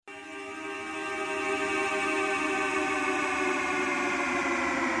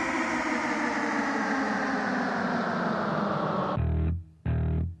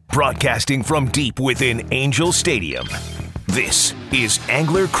Broadcasting from deep within Angel Stadium, this is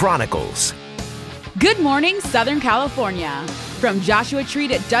Angler Chronicles. Good morning, Southern California. From Joshua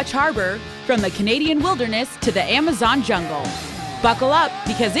Tree at Dutch Harbor, from the Canadian wilderness to the Amazon jungle. Buckle up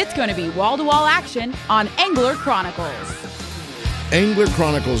because it's going to be wall-to-wall action on Angler Chronicles. Angler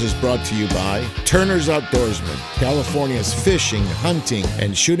Chronicles is brought to you by Turner's Outdoorsman, California's fishing, hunting,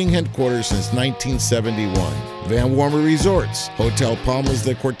 and shooting headquarters since 1971. Van Warmer Resorts, Hotel Palmas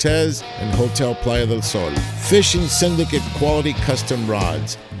de Cortez, and Hotel Playa del Sol. Fishing Syndicate quality custom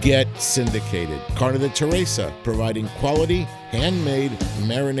rods. Get syndicated. Carne de Teresa, providing quality, handmade,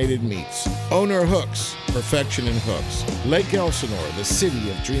 marinated meats. Owner Hooks, perfection in hooks. Lake Elsinore, the city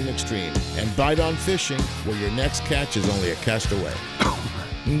of Dream Extreme. And Bite On Fishing, where your next catch is only a cast away.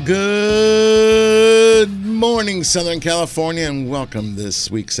 Good morning, Southern California, and welcome to this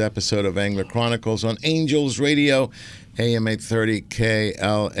week's episode of Angler Chronicles on Angels Radio, AM 830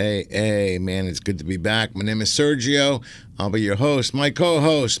 KLAA. Man, it's good to be back. My name is Sergio. I'll be your host. My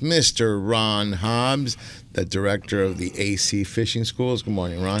co-host, Mr. Ron Hobbs, the director of the AC Fishing Schools. Good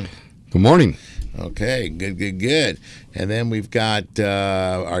morning, Ron. Good morning. Okay, good. And then we've got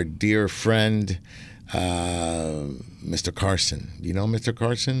our dear friend, Mr. Carson. You know Mr.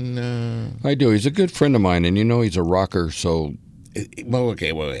 Carson? I do. He's a good friend of mine, and you know he's a rocker, so... Well,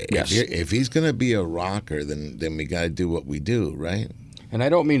 okay, wait. Yes. If he's going to be a rocker, then we got to do what we do, right? And I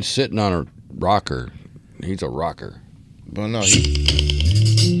don't mean sitting on a rocker. He's a rocker. Well, no,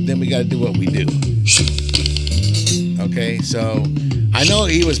 then we got to do what we do. Okay, so I know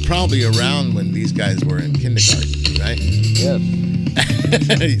he was probably around when these guys were in kindergarten, right? Yes.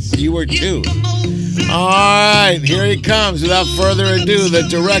 You were too. All right, here he comes. Without further ado, the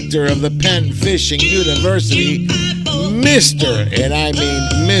director of the Penn Fishing University, Mr.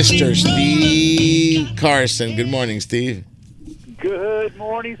 Steve Carson. Good morning, Steve. Good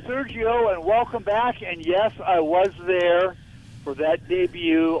morning, Sergio, and welcome back. And yes, I was there for that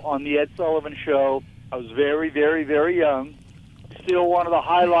debut on the Ed Sullivan Show. I was very, very, very young. Still one of the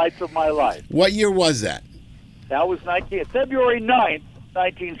highlights of my life. What year was that? That was February 9th,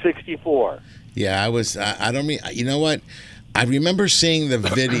 1964. Yeah, I don't mean, you know what? I remember seeing the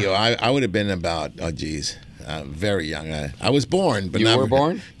video. I would have been about, very young. I was born, but you not. You were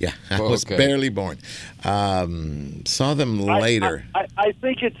born? Yeah, I was barely born. Saw them later. I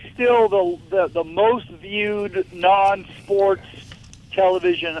think it's still the most viewed non-sports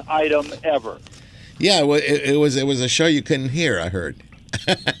television item ever. Yeah, well, it was a show you couldn't hear, I heard,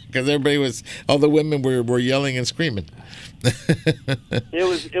 because all the women were yelling and screaming.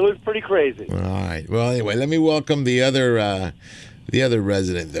 It was pretty crazy. All right. Well, anyway, let me welcome the other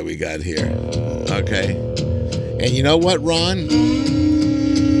resident that we got here. Okay. And you know what, Ron?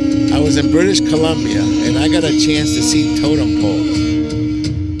 I was in British Columbia, and I got a chance to see totem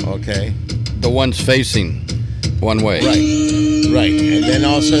poles. Okay. The ones facing one way. Right. And then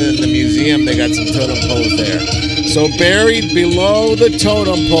also in the museum, they got some totem poles there. So buried below the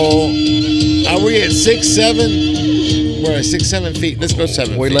totem pole, are we at 6, 7? We're at 6, 7 feet. Let's go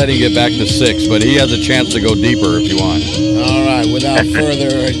 7 feet. We let him get back to 6, but he has a chance to go deeper if you want. All right. Without further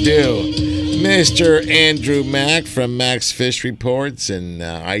ado, Mr. Andrew Mack from Mack's Fish Reports and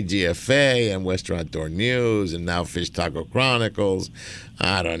IGFA and Western Outdoor News and now Fish Taco Chronicles.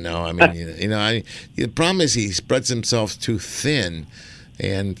 I don't know. I mean, the problem is he spreads himself too thin,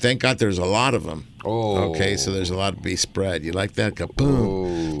 and thank God there's a lot of them. Oh. Okay, so there's a lot to be spread. You like that?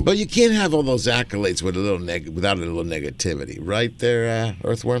 Kaboom. Oh. But you can't have all those accolades with without a little negativity. Right there,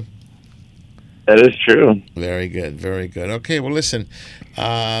 Earthworm? That is true. Very good. Okay, well, listen,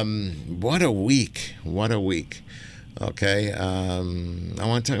 what a week. Okay, I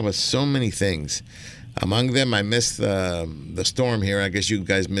want to talk about so many things. Among them, I missed the storm here. I guess you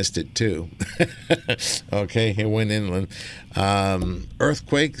guys missed it too. Okay, it went inland.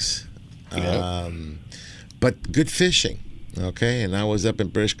 Earthquakes, but good fishing. Okay, and I was up in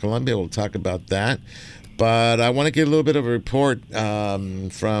British Columbia. We'll talk about that. But I want to get a little bit of a report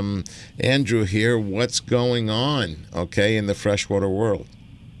from Andrew here. What's going on, okay, in the freshwater world?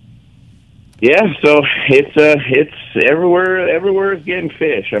 Yeah, so it's everywhere is getting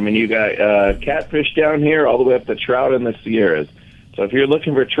fish. I mean, you got catfish down here all the way up to trout in the Sierras. So if you're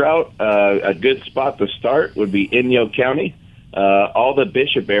looking for trout, a good spot to start would be Inyo County. All the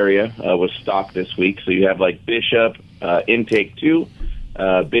Bishop area was stocked this week. So you have like Bishop, Intake 2,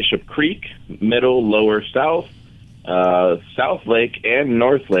 Bishop Creek, Middle, Lower, South, South Lake, and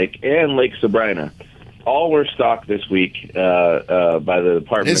North Lake, and Lake Sabrina. All were stocked this week by the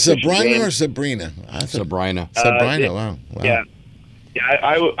Department of Fish. Is Sabrina or Sabrina? Sabrina. Sabrina, wow. Yeah.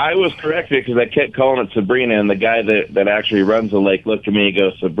 Yeah, I was corrected because I kept calling it Sabrina, and the guy that actually runs the lake looked at me and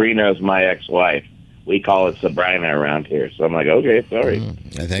goes, "Sabrina is my ex-wife. We call it Sabrina around here." So I'm like, "Okay, sorry."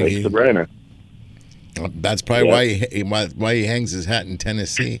 I think Sabrina. That's probably why he hangs his hat in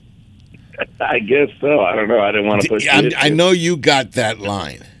Tennessee. I guess so. I don't know. I didn't want to push. I know you got that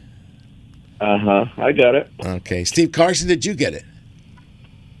line. I got it. Okay, Steve Carson, did you get it?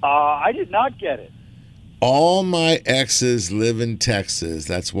 I did not get it. All my exes live in Texas.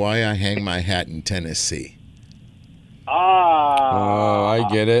 That's why I hang my hat in Tennessee. Oh, I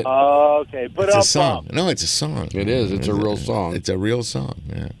get it. Okay, but it's a song. No, it's a song. It is. It's a real song. It's a real song.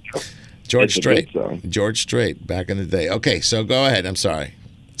 Yeah. George Strait. George Strait, back in the day. Okay, so go ahead. I'm sorry,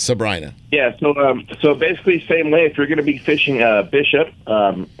 Sabrina. Yeah. So basically, same way. If you're going to be fishing Bishop,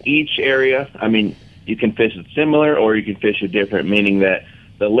 each area. I mean, you can fish it similar, or you can fish it different. Meaning that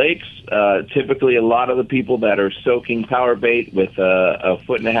the lakes, typically, a lot of the people that are soaking power bait with a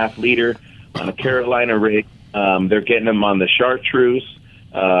 1.5 leader on a Carolina rig, they're getting them on the chartreuse,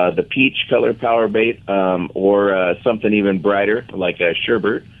 the peach color power bait, or something even brighter like a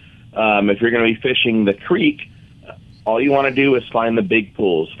sherbet. If you're going to be fishing the creek, all you want to do is find the big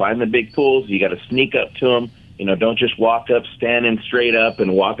pools. Find the big pools. You got to sneak up to them. Don't just walk up, standing straight up,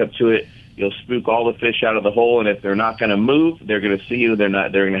 and walk up to it. You'll spook all the fish out of the hole, and if they're not going to move, they're going to see you. They're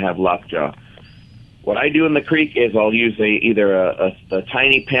going to have lockjaw. What I do in the creek is I'll use either a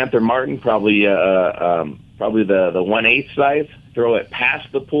tiny Panther Martin, probably the 1/8 size. Throw it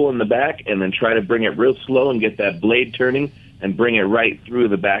past the pool in the back, and then try to bring it real slow and get that blade turning, and bring it right through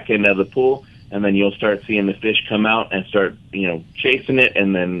the back end of the pool. And then you'll start seeing the fish come out and start chasing it.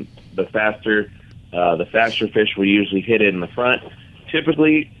 And then the faster fish will usually hit it in the front.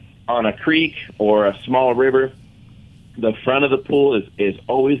 Typically, on a creek or a small river, the front of the pool is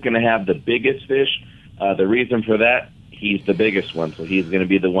always going to have the biggest fish. The reason for that, he's the biggest one, so he's going to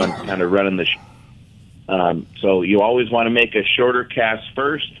be the one kind of running the so you always want to make a shorter cast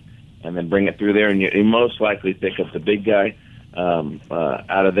first and then bring it through there, and you most likely pick up the big guy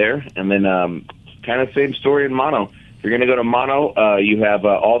out of there. And then kind of same story in mono. If you're going to go to mono, you have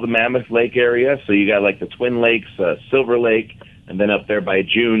all the Mammoth Lake area, so you got like the Twin Lakes, Silver Lake, and then up there by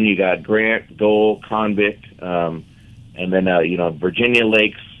June, you got Grant, Dole, Convict, and then, Virginia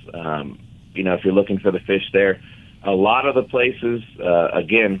Lakes. If you're looking for the fish there, a lot of the places,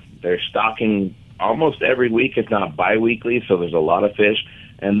 again, they're stocking almost every week, if not bi-weekly, so there's a lot of fish.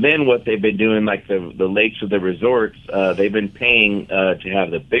 And then what they've been doing, like the lakes of the resorts, they've been paying to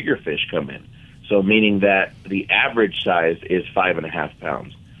have the bigger fish come in. So meaning that the average size is 5.5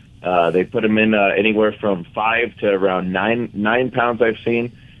 pounds. They put them in anywhere from 5 to around 9 pounds I've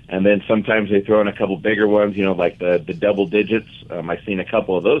seen, and then sometimes they throw in a couple bigger ones, like the double digits. I've seen a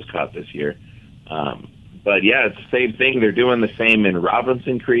couple of those caught this year. But yeah, it's the same thing. They're doing the same in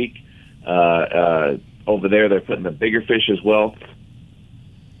Robinson Creek. Over there, they're putting the bigger fish as well.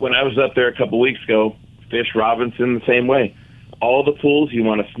 When I was up there a couple weeks ago, fish Robinson the same way. All the pools, you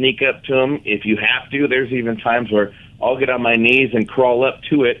want to sneak up to them if you have to. There's even times where I'll get on my knees and crawl up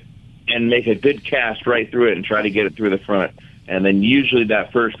to it and make a good cast right through it and try to get it through the front. And then usually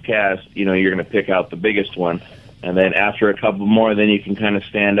that first cast, you're going to pick out the biggest one. And then after a couple more, then you can kind of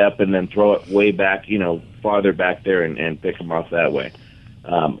stand up and then throw it way back, farther back there and pick them off that way.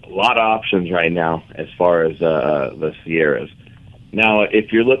 A lot of options right now as far as the Sierras. Now,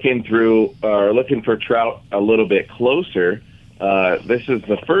 if you're looking for trout a little bit closer, this is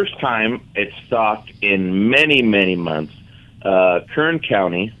the first time it's stocked in many, many months. Kern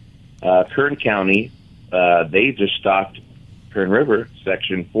County, they just stocked Kern River,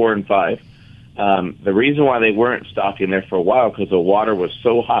 Section 4 and 5. The reason why they weren't stocking there for a while because the water was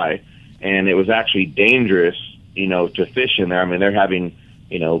so high, and it was actually dangerous, to fish in there. I mean, they're having,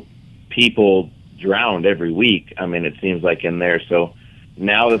 people drowned every week. I mean, it seems like in there. So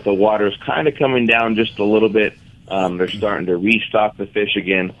now that the water's kind of coming down just a little bit, they're starting to restock the fish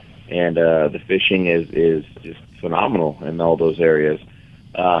again, and the fishing is just phenomenal in all those areas.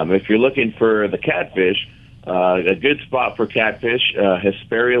 If you're looking for the catfish, a good spot for catfish,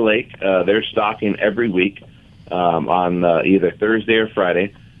 Hesperia Lake, they're stocking every week on either Thursday or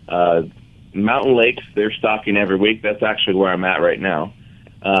Friday. Mountain Lakes, they're stocking every week. That's actually where I'm at right now.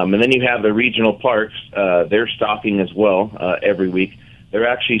 And then you have the regional parks. They're stocking as well every week. They're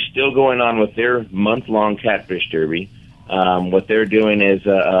actually still going on with their month-long catfish derby. What they're doing is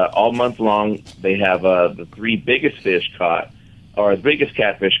all month long they have the three biggest fish caught, or the biggest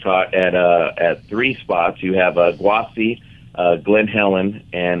catfish caught at three spots. You have Guasi, Glen Helen,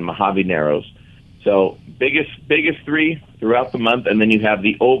 and Mojave Narrows. So biggest three throughout the month, and then you have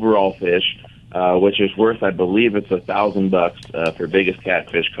the overall fish which is worth, I believe it's $1,000 for biggest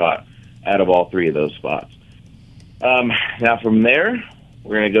catfish caught out of all three of those spots. Now from there,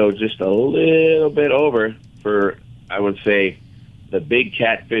 we're going to go just a little bit over for, I would say, the big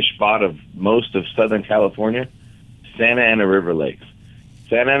catfish spot of most of Southern California, Santa Ana River Lakes.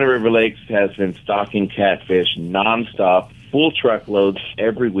 Santa Ana River Lakes has been stocking catfish nonstop, full truckloads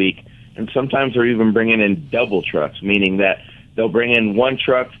every week, and sometimes they're even bringing in double trucks, meaning that they'll bring in one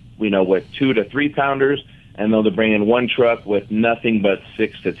truck, with 2 to 3 pounders, and they'll bring in one truck with nothing but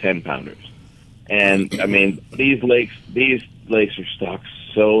 6 to 10 pounders. And I mean, these lakes are stocked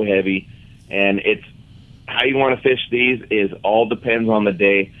so heavy, and it's how you want to fish these is all depends on the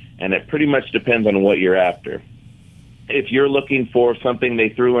day, and it pretty much depends on what you're after. If you're looking for something they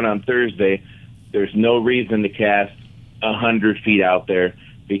threw in on Thursday, there's no reason to cast 100 feet out there,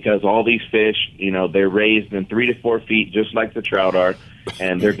 because all these fish, they're raised in 3 to 4 feet, just like the trout are,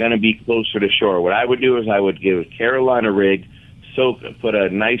 and they're going to be closer to shore. What I would do is I would give a Carolina rig, put a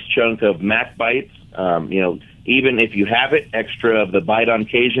nice chunk of Mack bites, even if you have it, extra of the bite on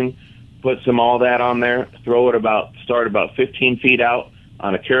occasion, put all that on there, start about 15 feet out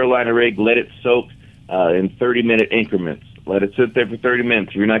on a Carolina rig, let it soak in 30-minute increments. Let it sit there for 30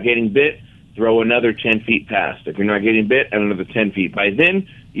 minutes. If you're not getting bit, throw another 10 feet past. If you're not getting bit, another 10 feet. By then,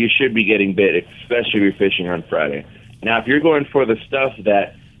 you should be getting bit, especially if you're fishing on Friday. Now, if you're going for the stuff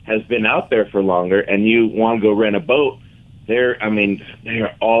that has been out there for longer and you want to go rent a boat, they're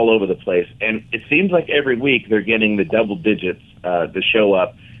all over the place. And it seems like every week they're getting the double digits to show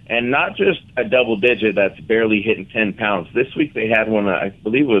up. And not just a double digit that's barely hitting 10 pounds. This week they had one, I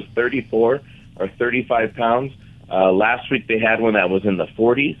believe it was 34 or 35 pounds. Last week they had one that was in the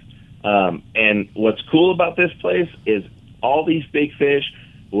 40s. And what's cool about this place is all these big fish,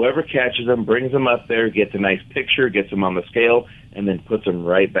 whoever catches them, brings them up there, gets a nice picture, gets them on the scale, and then puts them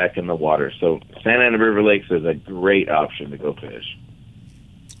right back in the water. So Santa Ana River Lakes is a great option to go fish.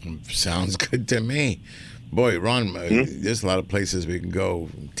 Sounds good to me. Boy, Ron, there's a lot of places we can go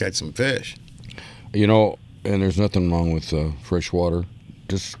catch some fish. And there's nothing wrong with fresh water.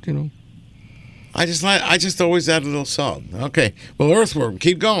 Just, I just always add a little salt. Okay. Well, earthworm,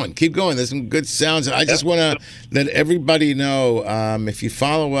 keep going. There's some good sounds. I just want to let everybody know, if you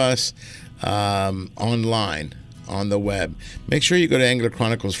follow us online on the web, make sure you go to Angler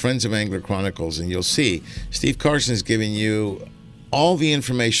Chronicles, Friends of Angler Chronicles, and you'll see Steve Carson is giving you all the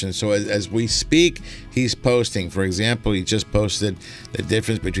information. So as we speak, he's posting. For example, he just posted the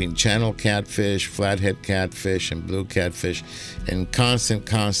difference between channel catfish, flathead catfish, and blue catfish, and constant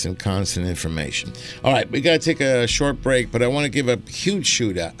information. All right, we got to take a short break, but I want to give a huge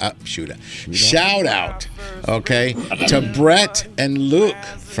shout out, okay, to Brett and Luke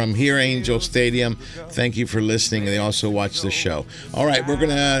from here, Angel Stadium. Thank you for listening, and they also watch the show. All right, we're going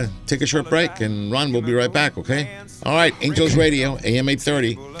to take a short break, and Ron, we'll be right back, okay? All right, Angels Radio, AM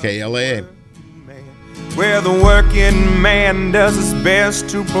 830, KLAA. Where the working man does his best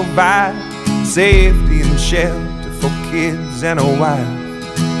to provide safety and shelter for kids and a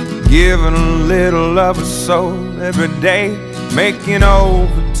wife, giving a little of a soul every day, making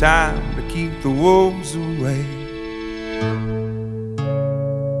overtime to keep the wolves away.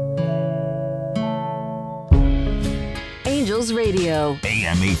 Angels Radio,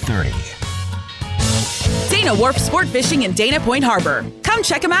 AM 830. Dana Wharf Sport Fishing in Dana Point Harbor. Come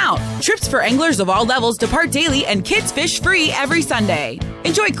check them out. Trips for anglers of all levels depart daily and kids fish free every Sunday.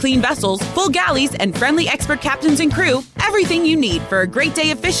 Enjoy clean vessels, full galleys, and friendly expert captains and crew. Everything you need for a great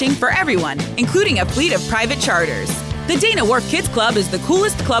day of fishing for everyone, including a fleet of private charters. The Dana Wharf Kids Club is the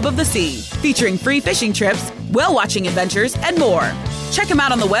coolest club of the sea, featuring free fishing trips, whale-watching adventures, and more. Check them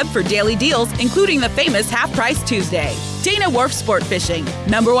out on the web for daily deals, including the famous Half Price Tuesday. Dana Wharf Sport Fishing,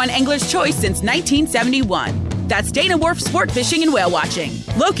 #1 angler's choice since 1971. That's Dana Wharf Sport Fishing and Whale Watching,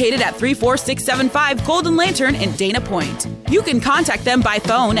 located at 34675 Golden Lantern in Dana Point. You can contact them by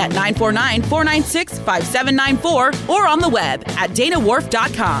phone at 949-496-5794 or on the web at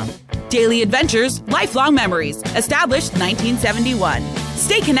danawharf.com. Daily adventures, lifelong memories, established 1971.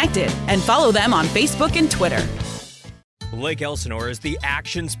 Stay connected and follow them on Facebook and Twitter. Lake Elsinore is the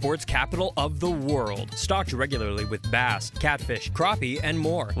action sports capital of the world, stocked regularly with bass, catfish, crappie, and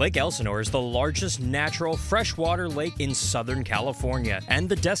more. Lake Elsinore is the largest natural freshwater lake in Southern California and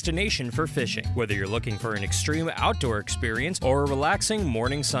the destination for fishing. Whether you're looking for an extreme outdoor experience or a relaxing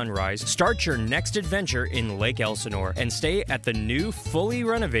morning sunrise, start your next adventure in Lake Elsinore and stay at the new, fully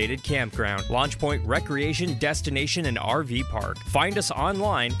renovated campground, Launch Point Recreation Destination and RV Park. Find us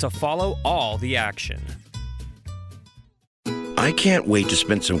online to follow all the action. I can't wait to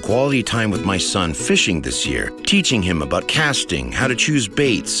spend some quality time with my son fishing this year, teaching him about casting, how to choose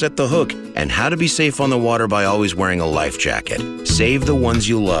baits, set the hook, and how to be safe on the water by always wearing a life jacket. Save the ones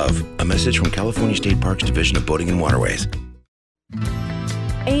you love. A message from California State Parks Division of Boating and Waterways.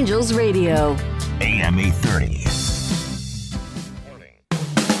 Angels Radio. AM 830.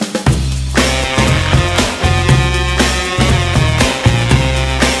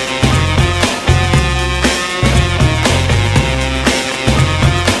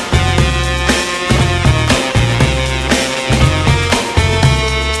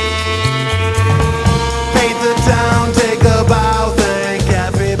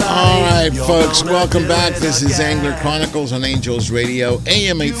 Folks, welcome back. This is Angler Chronicles on Angels Radio,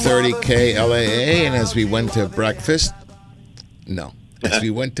 AM 830 KLAA. And as we went to breakfast, as we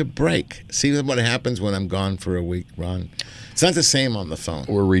went to break. See what happens when I'm gone for a week, Ron? It's not the same on the phone.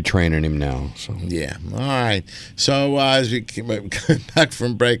 We're retraining him now. So yeah. All right. So as we came back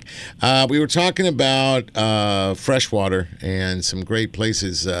from break, we were talking about freshwater and some great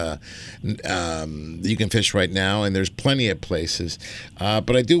places you can fish right now, and there's plenty of places.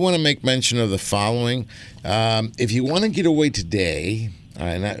 But I do want to make mention of the following. If you want to get away today,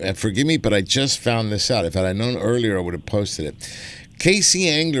 and forgive me, but I just found this out. If I had known earlier, I would have posted it. KC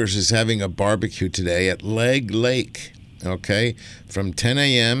Anglers is having a barbecue today at Leg Lake. Okay, from 10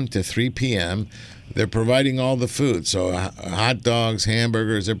 a.m. to 3 p.m. They're providing all the food. So hot dogs,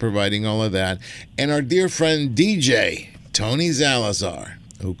 hamburgers, they're providing all of that. And our dear friend DJ, Tony Zalazar,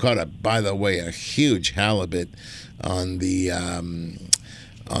 who caught, by the way, a huge halibut on the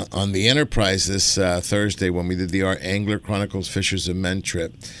Enterprise this Thursday when we did the Angler Chronicles Fishers of Men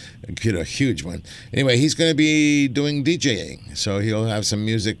trip. A huge one. Anyway, he's going to be doing DJing, so he'll have some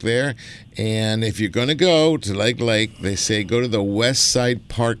music there. And if you're going to go to Leg Lake, they say go to the West Side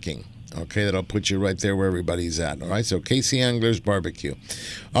Parking. Okay, that'll put you right there where everybody's at. All right, so KC Anglers Barbecue.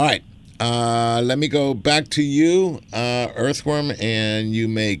 All right, let me go back to you, Earthworm, and you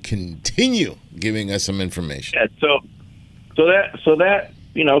may continue giving us some information. Yeah, so that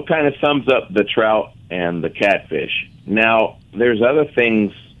kind of sums up the trout and the catfish. Now, there's other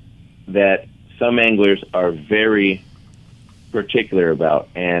things that some anglers are very particular about,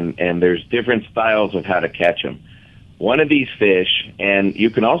 and there's different styles of how to catch them. One of these fish, and you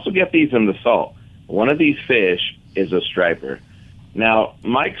can also get these in the salt, one of these fish is a striper. Now,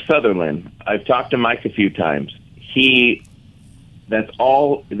 Mike Sutherland, I've talked to Mike a few times. That's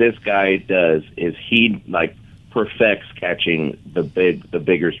all this guy does is he perfects catching the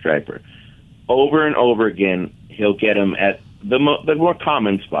bigger striper. Over and over again, he'll get them at the more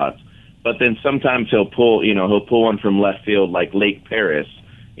common spots. But then sometimes he'll pull one from left field like Lake Paris.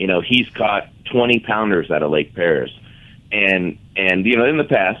 He's caught 20-pounders out of Lake Paris. And in the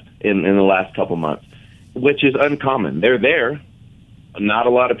past, in the last couple months, which is uncommon. They're there. Not a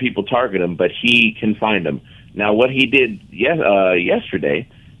lot of people target them, but he can find them. Now, what he did yesterday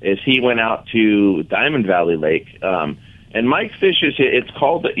is he went out to Diamond Valley Lake, and Mike fishes.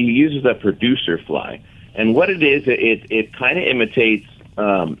 He uses a producer fly, and what it is, it kind of imitates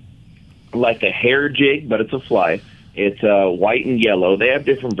like a hair jig, but it's a fly. It's white and yellow. They have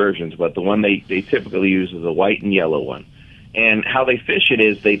different versions, but the one they typically use is a white and yellow one. And how they fish it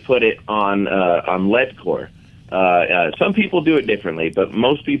is they put it on lead core. Some people do it differently, but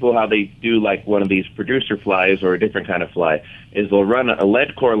most people, how they do like one of these producer flies or a different kind of fly, is they'll run a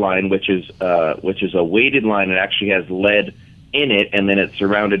lead core line, which is a weighted line. It actually has lead in it, and then it's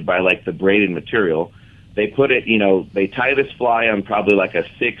surrounded by like the braided material. They put it, they tie this fly on probably like a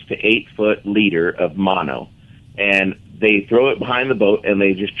 6 to 8 foot leader of mono, and they throw it behind the boat, and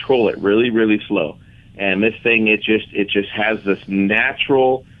they just troll it really, really slow. And this thing, it just has this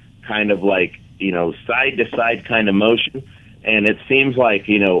natural kind of like, side to side kind of motion. And it seems like,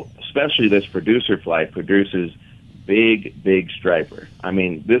 especially this producer fly produces big striper. I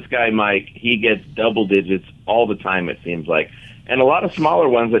mean, this guy, Mike, he gets double digits all the time, it seems like. And a lot of smaller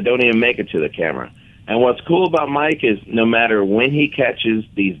ones that don't even make it to the camera. And what's cool about Mike is no matter when he catches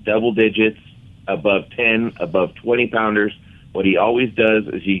these double digits, above 10, above 20 pounders, what he always does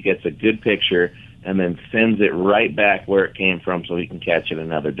is he gets a good picture and then sends it right back where it came from so he can catch it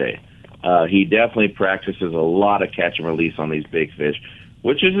another day. He definitely practices a lot of catch and release on these big fish,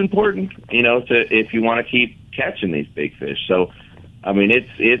 which is important, if you want to keep catching these big fish. So, I mean,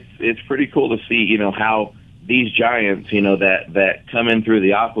 it's pretty cool to see, how these giants, that come in through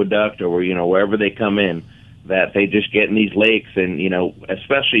the aqueduct or wherever they come in, that they just get in these lakes, and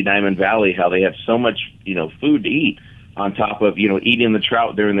especially Diamond Valley, how they have so much food to eat on top of eating the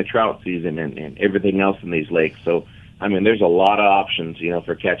trout during the trout season and everything else in these lakes. So I mean, there's a lot of options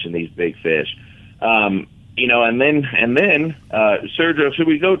for catching these big fish. and then, Sergio, should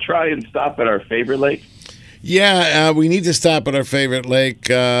we go try and stop at our favorite lake? Yeah, we need to stop at our favorite lake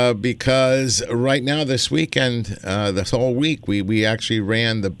because right now this weekend, this whole week, we actually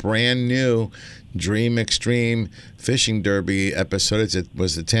ran the brand new Dream Extreme Fishing Derby episode. It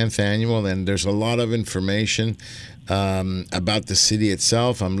was the 10th annual, and there's a lot of information about the city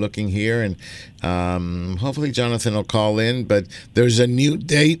itself. I'm looking here, and hopefully Jonathan will call in, but there's a new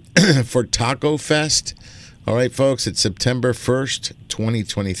date for Taco Fest. All right, folks, it's September 1st,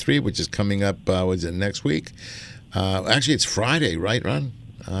 2023, which is coming up, was it next week? Actually, it's Friday, right, Ron?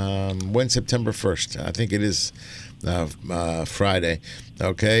 When's September 1st? I think it is Friday.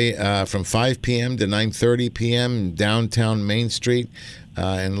 Okay, from 5 p.m. to 9:30 p.m. downtown Main Street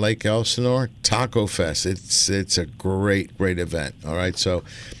in Lake Elsinore, Taco Fest. It's a great event. All right, so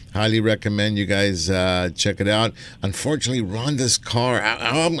highly recommend you guys check it out. Unfortunately, Rhonda's car,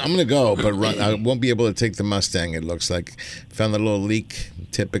 I'm going to go, but I won't be able to take the Mustang, it looks like. Found a little leak,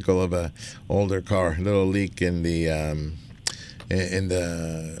 typical of a older car, a little leak in the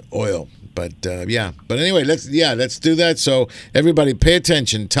oil. But anyway, let's do that. So everybody pay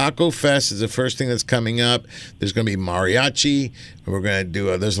attention. Taco Fest is the first thing that's coming up. There's going to be mariachi. We're going to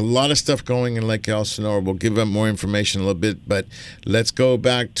do there's a lot of stuff going in Lake Elsinore. We'll give up more information in a little bit, but let's go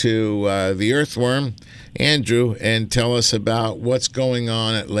back to the Earthworm, Andrew, and tell us about what's going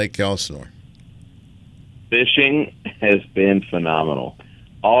on at Lake Elsinore. Fishing has been phenomenal.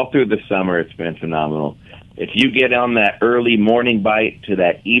 All through the summer, it's been phenomenal. If you get on that early morning bite to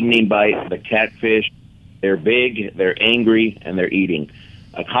that evening bite, the catfish, they're big, they're angry, and they're eating.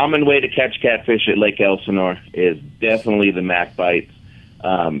 A common way to catch catfish at Lake Elsinore is definitely the Mack bites.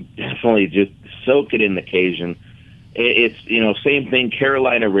 Definitely just soak it in the Cajun. It's, same thing,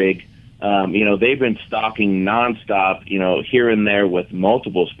 Carolina rig. They've been stocking nonstop, here and there with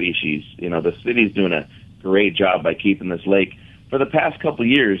multiple species. The city's doing a great job by keeping this lake for the past couple of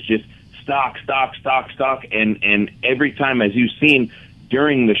years, just stock, and every time, as you've seen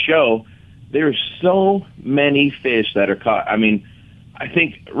during the show, there's so many fish that are caught. I mean, I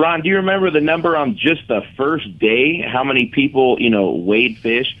think, Ron, do you remember the number on just the first day, how many people, weighed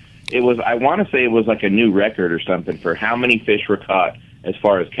fish? I want to say it was like a new record or something for how many fish were caught as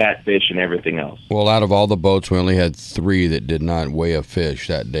far as catfish and everything else. Well, out of all the boats, we only had 3 that did not weigh a fish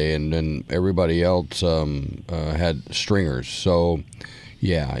that day, and then everybody else had stringers. So,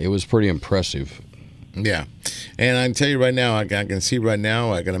 yeah, it was pretty impressive. Yeah, and I can tell you right now, I can see right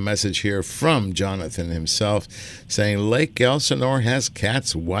now, I got a message here from Jonathan himself saying Lake Elsinore has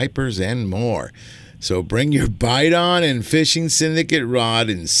cats, wipers, and more. So bring your bite on and fishing syndicate rod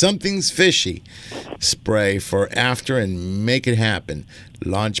and something's fishy spray for after and make it happen.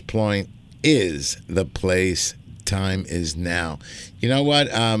 Launch Point is the place. Time is now. You know what?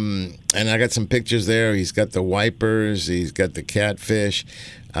 And I got some pictures there. He's got the wipers. He's got the catfish.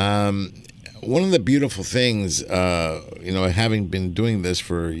 One of the beautiful things, having been doing this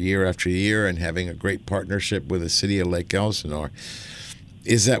for year after year and having a great partnership with the city of Lake Elsinore,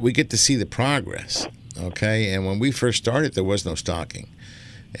 is that we get to see the progress, okay? And when we first started, there was no stocking.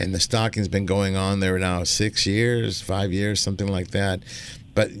 And the stocking's been going on there now 6 years, 5 years, something like that.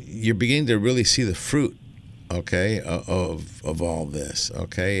 But you're beginning to really see the fruit, okay, of all this,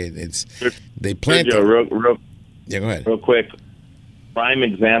 okay? They plant... Sergio, yeah, go ahead. Real quick, prime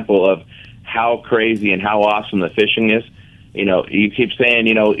example of how crazy and how awesome the fishing is. You keep saying,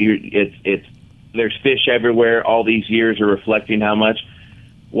 there's fish everywhere. All these years are reflecting how much.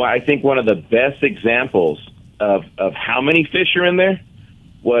 Well, I think one of the best examples of how many fish are in there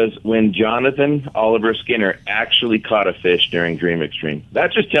was when Jonathan Oliver Skinner actually caught a fish during Dream Extreme.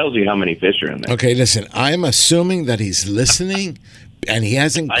 That just tells you how many fish are in there. Okay, listen, I'm assuming that he's listening, and he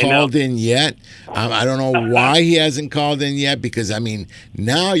hasn't called in yet. I don't know why he hasn't called in yet, because,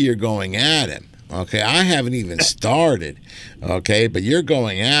 now you're going at him. Okay, I haven't even started, okay, but you're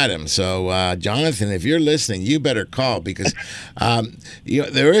going at him. So, Jonathan, if you're listening, you better call, because I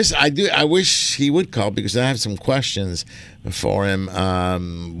wish he would call, because I have some questions for him.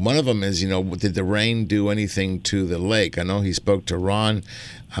 One of them is, did the rain do anything to the lake? I know he spoke to Ron,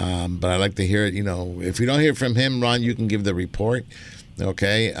 but I'd like to hear it. If you don't hear from him, Ron, you can give the report,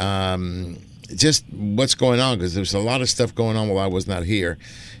 okay? Just what's going on, because there's a lot of stuff going on while I was not here.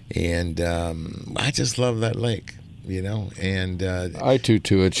 And I just love that lake, and I do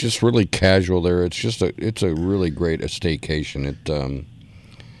too. It's just really casual there. It's a really great staycation.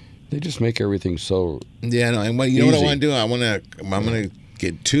 They just make everything so and what I want to do? I'm gonna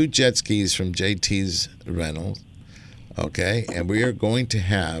get 2 jet skis from JT's Rentals, okay, and we are going to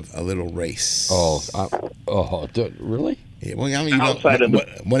have a little race. Really? Yeah, well, I mean,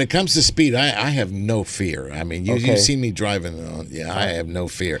 when it comes to speed, I have no fear. I mean, you see me driving. I have no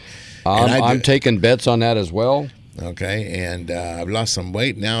fear. I'm taking bets on that as well. Okay, and I've lost some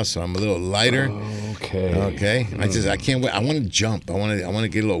weight now, so I'm a little lighter. Okay. I can't wait. I want to jump. I want to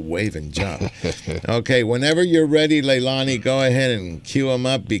get a little wave and jump. Okay, whenever you're ready, Leilani, go ahead and cue him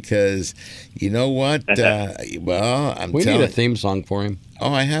up because you know what? We need a theme song for him.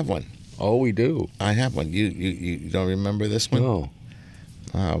 Oh, I have one. Oh, we do. I have one. You don't remember this one? No.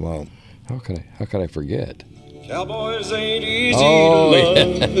 Oh well. How could I forget? Cowboys ain't easy to love,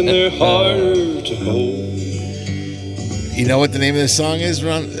 and they're hard to hold. You know what the name of the song is,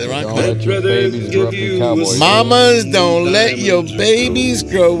 Ron? Don't let your babies grow up to cowboys. Mamas, don't let your babies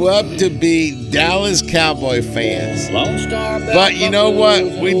grow up to be Dallas Cowboy fans. But you know what?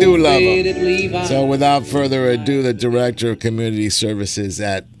 We do love them. So without further ado, the Director of Community Services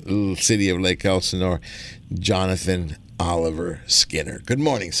at the City of Lake Elsinore, Jonathan Oliver Skinner. Good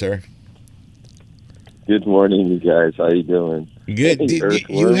morning, sir. Good morning, you guys. How you doing? Good.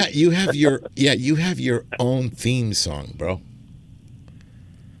 You have your own theme song, bro.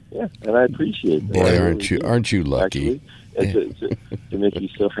 Yeah, and I appreciate that. Boy, aren't you lucky? Actually, to make you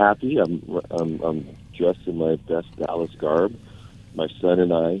so happy, I'm dressed in my best Dallas garb. My son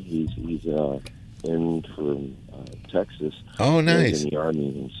and I, he's in from Texas. Oh, nice. He's in the Army,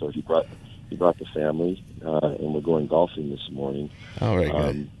 and so he brought the family, and we're going golfing this morning. Oh, very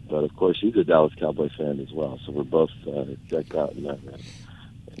good. But of course, he's a Dallas Cowboy fan as well, so we're both decked out in our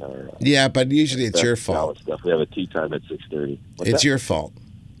yeah, but usually it's your fault. Dallas stuff. We have a tea time at 6:30. It's your fault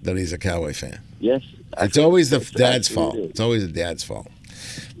that he's a Cowboy fan. Yes, it's always the dad's fault. It's always the dad's fault.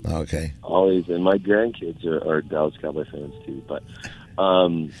 Okay. Always, and my grandkids are Dallas Cowboy fans too. But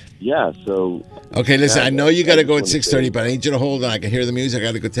yeah, so okay. Listen, I know you got to go at 6:30, but I need you to hold on. I can hear the music. I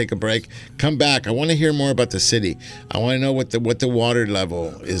got to go take a break. Come back. I want to hear more about the city. I want to know what the water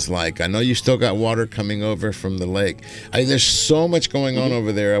level is like. I know you still got water coming over from the lake. There's so much going on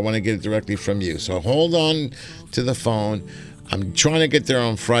over there. I want to get it directly from you. So hold on to the phone. I'm trying to get there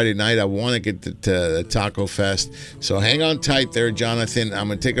on Friday night. I want to get to the Taco Fest. So hang on tight there, Jonathan. I'm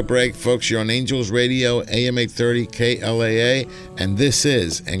going to take a break. Folks, you're on Angels Radio, AM 830 KLAA, and this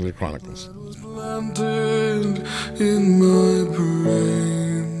is Angler Chronicles. Planted in my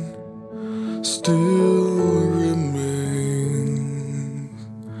brain, still remains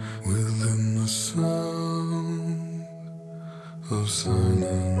within the sound of silence.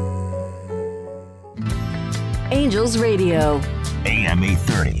 Angels Radio. AM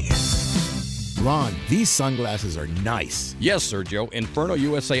 830. Ron, these sunglasses are nice. Yes, Sergio. Inferno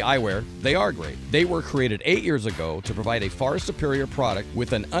USA Eyewear, they are great. They were created 8 years ago to provide a far superior product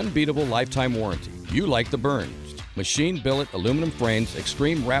with an unbeatable lifetime warranty. You like the burns. Machine billet aluminum frames,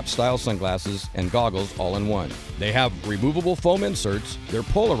 extreme wrap style sunglasses, and goggles all in one. They have removable foam inserts, they're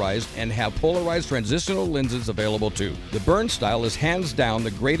polarized, and have polarized transitional lenses available too. The Burn style is hands down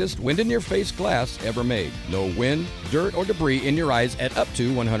the greatest wind-in-your-face glass ever made. No wind, dirt, or debris in your eyes at up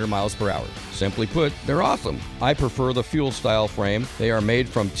to 100 miles per hour. Simply put, they're awesome. I prefer the Fuel style frame. They are made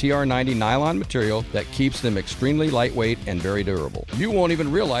from TR90 nylon material that keeps them extremely lightweight and very durable. You won't even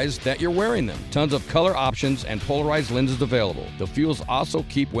realize that you're wearing them. Tons of color options and polarized lenses available. The Fuels also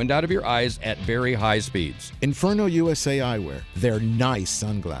keep wind out of your eyes at very high speeds. Inferno USA Eyewear. They're nice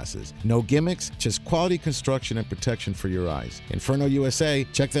sunglasses. No gimmicks, just quality construction and protection for your eyes. Inferno USA.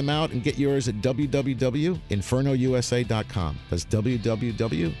 Check them out and get yours at www.infernousa.com. That's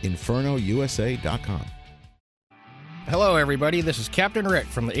www.infernousa.com. Hello everybody, this is Captain Rick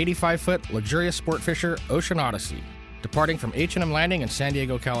from the 85-foot luxurious sport fisher Ocean Odyssey. Departing from H&M Landing in San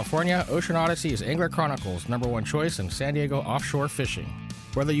Diego, California, Ocean Odyssey is Angler Chronicles' #1 choice in San Diego offshore fishing.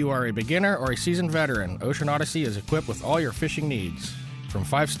 Whether you are a beginner or a seasoned veteran, Ocean Odyssey is equipped with all your fishing needs. From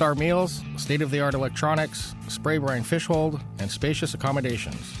 5-star meals, state-of-the-art electronics, spray brine fish hold, and spacious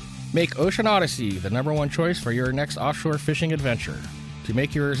accommodations. Make Ocean Odyssey the #1 choice for your next offshore fishing adventure. To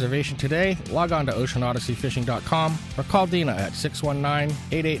make your reservation today, log on to oceanodysseysfishing.com or call Dina at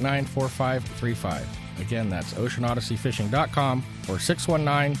 619-889-4535. Again, that's oceanodysseysfishing.com or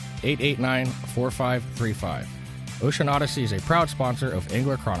 619-889-4535. Ocean Odyssey is a proud sponsor of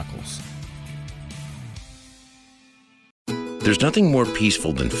Angler Chronicles. There's nothing more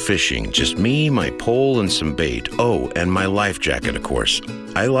peaceful than fishing. Just me, my pole, and some bait. Oh, and my life jacket, of course.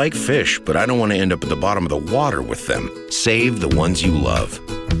 I like fish, but I don't want to end up at the bottom of the water with them. Save the ones you love.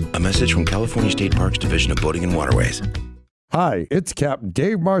 A message from California State Parks Division of Boating and Waterways. Hi, it's Captain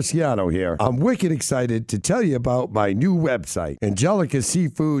Dave Marciano here. I'm wicked excited to tell you about my new website,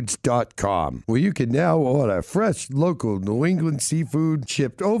 angelicaseafoods.com, where you can now order fresh, local New England seafood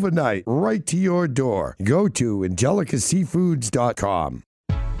shipped overnight right to your door. Go to angelicaseafoods.com.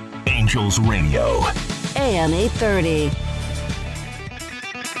 Angels Radio. AM 830.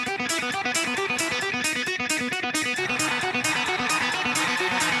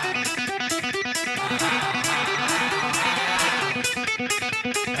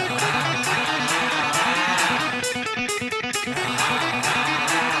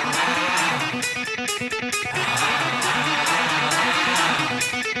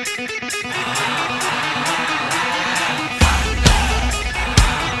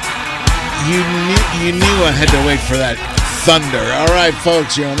 You knew I had to wait for that thunder. All right,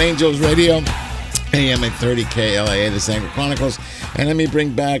 folks, you're on Angels Radio, AM 830 KLAA, this is Angler Chronicles. And let me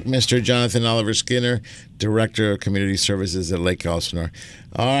bring back Mr. Jonathan Oliver Skinner, Director of Community Services at Lake Elsinore.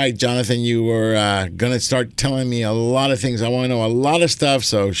 All right, Jonathan, you were going to start telling me a lot of things. I want to know a lot of stuff,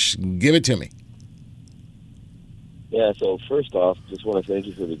 so give it to me. Yeah, so first off, just want to thank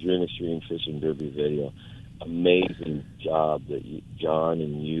you for the Dream Extreme Fishing Derby video. Amazing job that John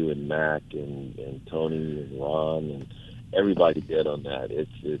and you and Mac and Tony and Ron and everybody did on that. It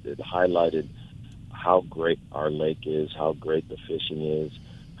highlighted how great our lake is, how great the fishing is,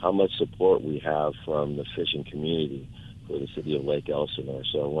 how much support we have from the fishing community for the city of Lake Elsinore.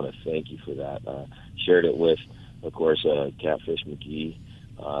 So I want to thank you for that. Shared it with, of course, Catfish McGee,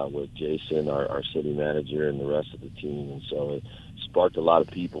 with Jason, our city manager, and the rest of the team. And so it sparked a lot of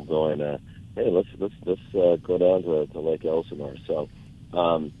people going, hey, let's go down to Lake Elsinore. So,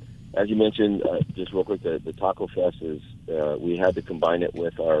 as you mentioned, just real quick, the Taco Fest is we had to combine it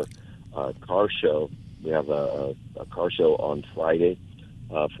with our car show. We have a car show on Friday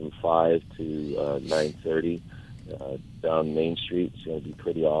from 5 to 9:30 down Main Street. It's going to be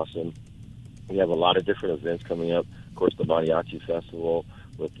pretty awesome. We have a lot of different events coming up. Of course, the Mariachi Festival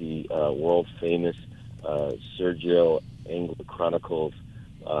with the world famous Sergio Angler Chronicles.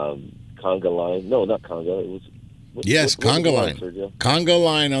 Conga line. No, not conga. It was. Yes, conga line. Conga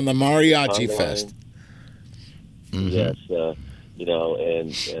line on the Mariachi Fest. Mm-hmm. Yes,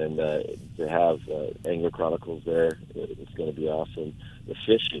 and to have Angler Chronicles there, it's going to be awesome. The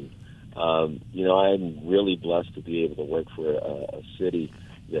fishing. I'm really blessed to be able to work for a city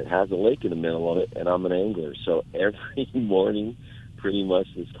that has a lake in the middle of it, and I'm an angler. So every morning, pretty much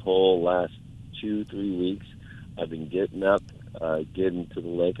this whole last 2-3 weeks, I've been getting up. Getting to the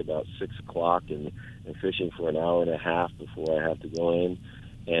lake about 6 o'clock and fishing for an hour and a half before I have to go in.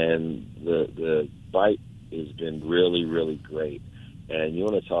 And the bite has been really, really great. And you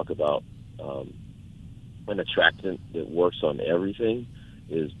want to talk about an attractant that works on everything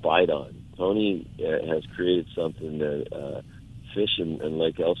is Bite On. Tony has created something that fish in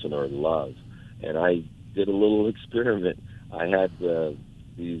Lake Elsinore love. And I did a little experiment. I had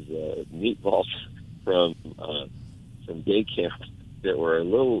these meatballs from day camp that were a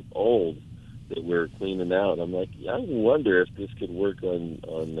little old that we're cleaning out. I'm like, I wonder if this could work on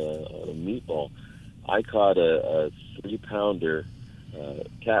a meatball. I caught a 3-pounder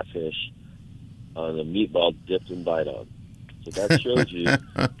catfish on a meatball dipped in Bite On. So that shows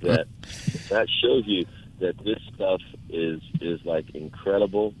you that this stuff is like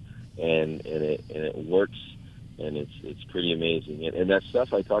incredible and it works, and it's pretty amazing. And that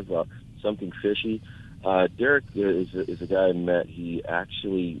stuff I talked about, something fishy. Derek is a guy I met. He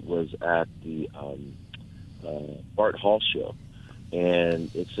actually was at the Bart Hall show, and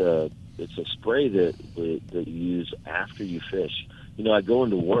it's a spray that you use after you fish. I go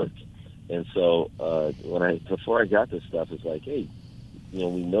into work, and so before I got this stuff, it's like, hey, we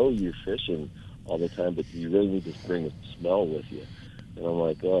know you're fishing all the time, but you really need to bring a smell with you. And I'm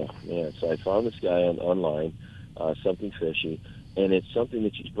like, oh man! So I found this guy online, something fishy, and it's something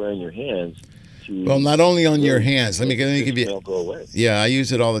that you spray on your hands. Well, not only on your hands. Let me give you. Yeah, I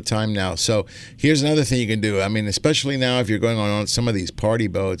use it all the time now. So here's another thing you can do. I mean, especially now if you're going on some of these party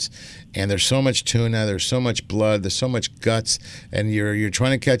boats, and there's so much tuna, there's so much blood, there's so much guts, and you're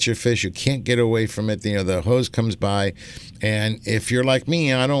trying to catch your fish, you can't get away from it. The hose comes by, and if you're like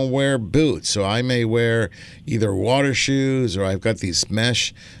me, I don't wear boots, so I may wear either water shoes or I've got these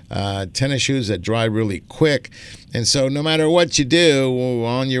mesh tennis shoes that dry really quick. And so no matter what you do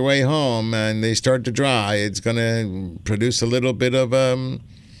on your way home and they start to dry, it's going to produce a little bit of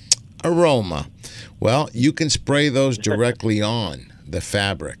aroma. Well, you can spray those directly on the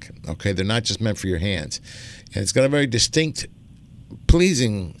fabric. Okay, they're not just meant for your hands. And it's got a very distinct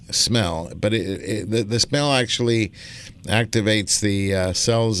pleasing smell, but the smell actually activates the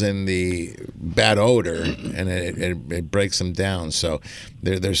cells in the bad odor, and it breaks them down. So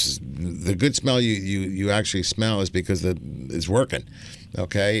there's the good smell you actually smell is because it's working.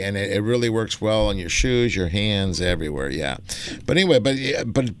 Okay, and it really works well on your shoes, your hands, everywhere. Yeah, but anyway,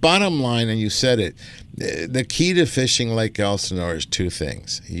 but bottom line, and you said it, the key to fishing Lake Elsinore is two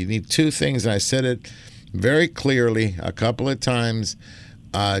things. You need two things, and I said it very clearly a couple of times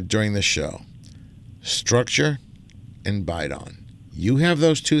during the show: structure and bite on. You have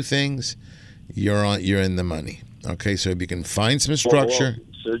those two things, you're in the money. Okay, so if you can find some structure,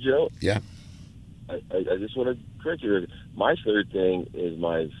 Sergio. Yeah. I just want to correct you. My third thing is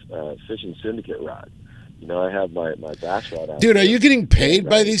my fishing syndicate rod. You know, I have my bass rod out. Dude, are you getting paid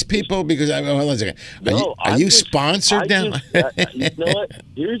by these people? Because hold on a second. Are you sponsored now? You know what?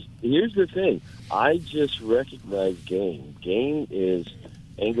 Here's the thing. I just recognize game. Game is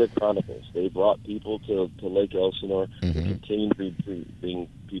Angler Chronicles. They brought people to Lake Elsinore. They continue to bring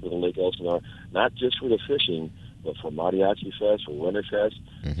people to Lake Elsinore, not just for the fishing, but for Mariachi Fest, for Winterfest.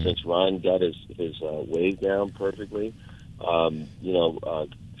 Since Ron got his wave down perfectly,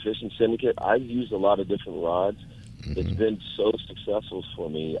 Fishing Syndicate, I've used a lot of different rods. It's been so successful for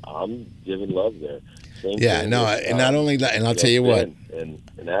me. I'm giving love there. And not only that, and I'll tell you what, and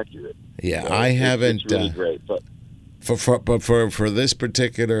accurate. Yeah, I haven't. It's really great, but for this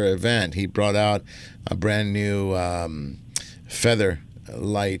particular event, he brought out a brand new feather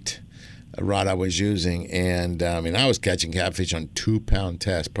light rod I was using, and I was catching catfish on 2-pound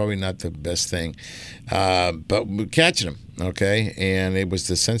test. Probably not the best thing, but we're catching them. Okay, and it was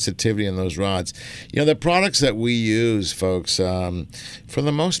the sensitivity in those rods. The products that we use, folks, for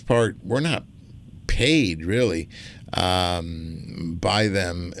the most part, we're not paid really by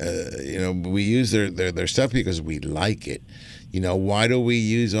them. We use their stuff because we like it. Why do we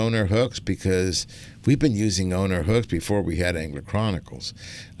use owner hooks? Because we've been using owner hooks before we had Angler Chronicles.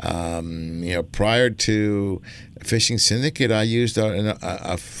 Prior to Fishing Syndicate, I used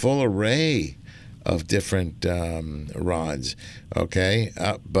a full array of different rods. Okay,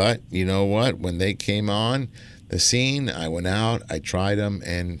 but you know what? When they came on the scene, I went out, I tried them,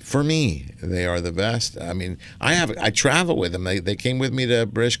 and for me, they are the best. I travel with them. They came with me to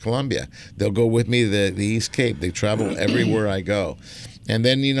British Columbia. They'll go with me to the East Cape. They travel everywhere I go. And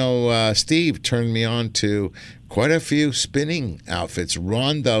then, Steve turned me on to quite a few spinning outfits.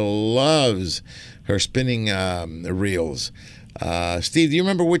 Rhonda loves her spinning reels. Steve, do you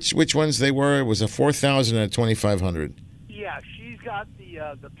remember which ones they were? It was a 4,000 and a 2,500. Yeah, she's got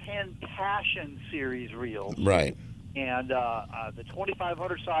the Penn Passion series reels. Right. And the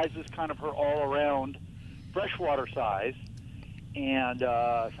 2,500 size is kind of her all-around freshwater size. And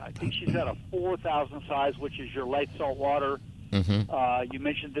I think she's got a 4,000 size, which is your light salt water. You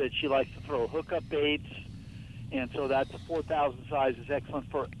mentioned that she likes to throw hookup baits. And so that's a 4,000 size is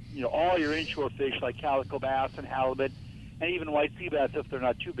excellent for all your inshore fish like calico bass and halibut, and even white sea bass if they're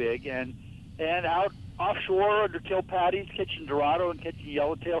not too big. And out offshore under tail patties, catching Dorado and catching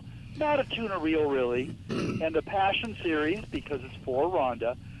yellowtail, not a tuna reel really. And the Passion series, because it's for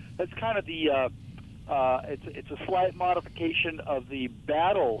Rhonda, that's kind of the it's a slight modification of the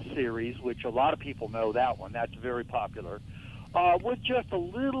Battle series, which a lot of people know that one. That's very popular, with just a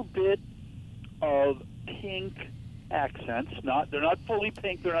little bit of pink accents. They're not fully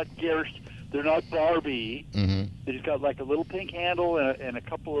pink. They're not Gerst. They're not Barbie. They just got like a little pink handle and a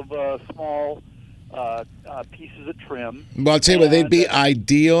couple of small pieces of trim. Well, I'll tell you what, they'd be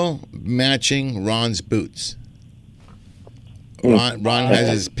ideal matching Ron's boots. Ron has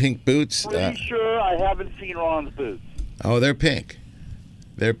his pink boots. Pretty sure I haven't seen Ron's boots. Oh, they're pink.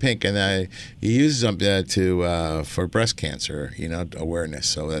 They're pink, and he uses them for breast cancer, awareness.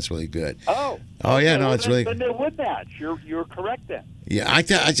 So that's really good. Oh yeah, no, it's really. Then they would match. You're correct then. Yeah, I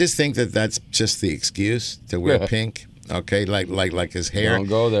just think that's just the excuse to wear pink. Okay, like his hair. Don't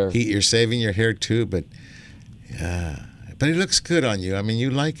go there. You're saving your hair too, but it looks good on you.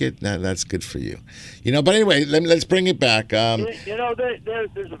 You like it. That's good for you. But anyway, let's bring it back. There's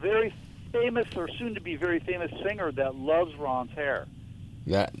a very famous or soon to be very famous singer that loves Ron's hair.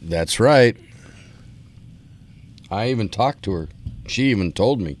 That's right. I even talked to her. She even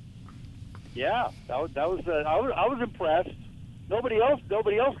told me. Yeah, I was impressed. Nobody else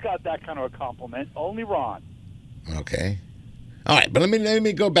got that kind of a compliment. Only Ron. Okay. All right, but let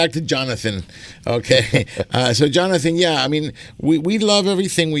me go back to Jonathan. Okay. So Jonathan, yeah, we love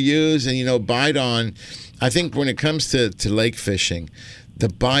everything we use, and bite on. I think when it comes to lake fishing, the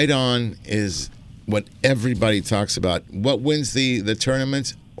bite on is what everybody talks about. What wins the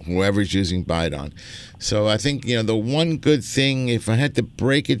tournaments? whoever's using Bidon. So I think, the one good thing, if I had to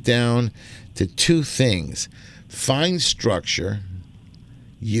break it down to two things, find structure,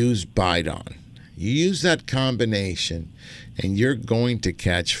 use Bidon. You use that combination, and you're going to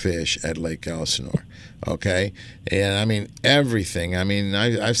catch fish at Lake Elsinore, okay? And, I mean, everything. I mean,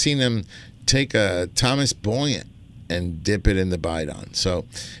 I've seen them take a Thomas Buoyant and dip it in the Bidon. So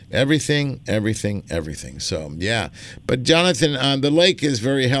everything. So, yeah. But, Jonathan, the lake is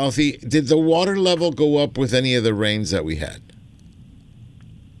very healthy. Did the water level go up with any of the rains that we had?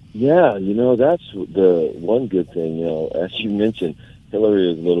 Yeah, that's the one good thing. As you mentioned,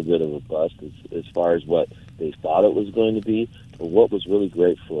 Hillary is a little bit of a bust as far as what they thought it was going to be. But what was really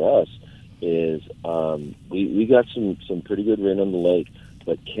great for us is we got some pretty good rain on the lake,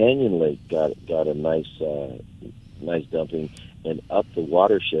 but Canyon Lake got a nice dumping, and up the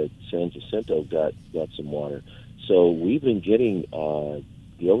watershed, San Jacinto got some water. So we've been getting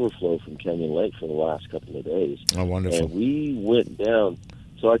the overflow from Canyon Lake for the last couple of days. Oh, wonderful. And we went down.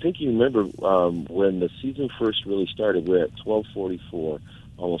 So I think you remember when the season first really started, we were at 1244,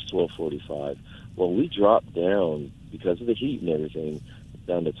 almost 1245. Well, we dropped down, because of the heat and everything,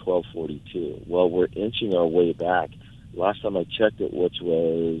 down to 1242. Well, we're inching our way back. Last time I checked it, which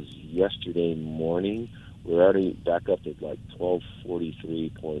was yesterday morning, we're already back up to like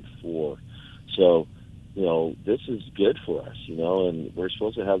 1243.4. So, this is good for us, and we're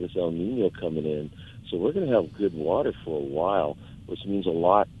supposed to have this El Nino coming in. So we're going to have good water for a while, which means a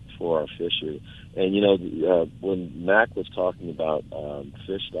lot for our fishery. And, when Mac was talking about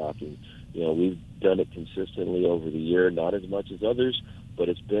fish stocking, we've done it consistently over the year, not as much as others, but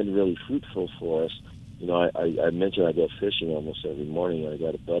it's been really fruitful for us. I mentioned I go fishing almost every morning. I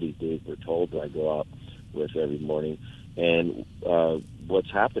got a buddy, Dave Berthold, that I go out with every morning. And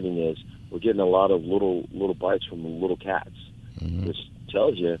what's happening is we're getting a lot of little bites from little cats, which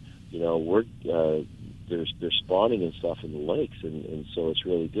tells you, we're they're spawning and stuff in the lakes, and so it's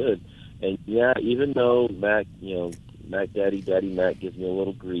really good. And yeah, even though Mac, Mac Daddy Mac gives me a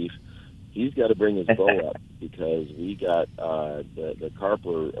little grief, he's got to bring his bow up because we got the carp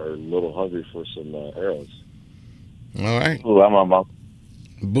are a little hungry for some arrows. All right. Ooh, I'm on.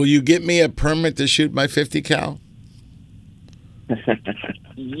 Will you get me a permit to shoot my 50 cal?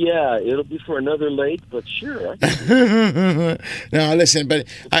 Yeah, it'll be for another lake, but sure. No, listen, but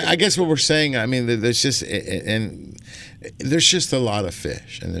I guess what we're saying, I mean, there's just a lot of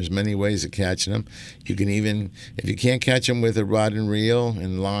fish, and there's many ways of catching them. You can even, if you can't catch them with a rod and reel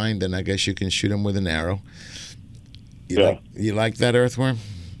and line, then I guess you can shoot them with an arrow. You like that, Earthworm?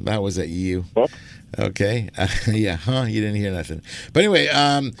 That was at you. What? Okay. Yeah, huh? You didn't hear nothing. But anyway,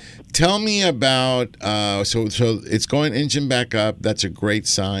 tell me about, so it's going engine back up. That's a great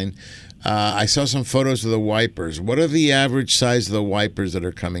sign. I saw some photos of the wipers. What are the average size of the wipers that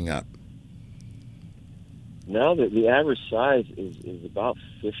are coming up? Now the average size is about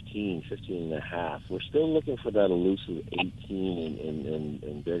 15 and a half. We're still looking for that elusive 18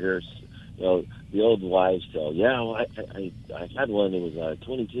 and bigger. The old wives tell, I had one that was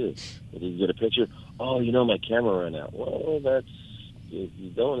 22. Did you get a picture? Oh, my camera ran out. Well, that's, if you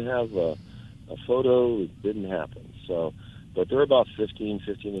don't have a photo, it didn't happen. So, but they're about 15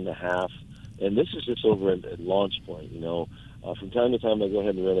 and a half. And this is just over at Launch Point, From time to time, I go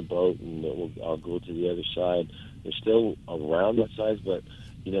ahead and rent a boat, and I'll go to the other side. They're still around that size, but,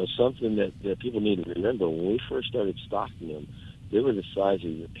 something that people need to remember, when we first started stocking them, they were the size of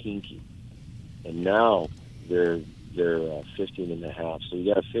your pinky. And now they're 15 and a half. So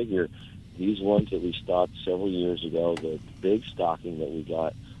you got to figure these ones that we stocked several years ago, the big stocking that we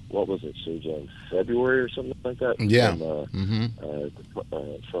got, what was it, Sergio, February or something like that? Yeah.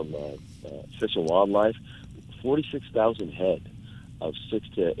 From Fish and Wildlife, 46,000 head of 6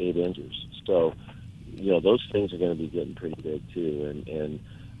 to 8 inches. So, those things are going to be getting pretty big too. And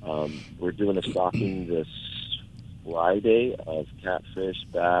we're doing a stocking this Friday of catfish,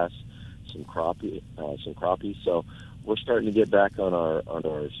 bass, some crappie. So we're starting to get back on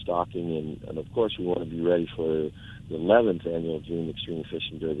our stocking, and of course we want to be ready for the 11th annual June Extreme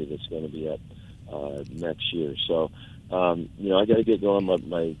Fishing Derby that's going to be up next year. So I got to get going.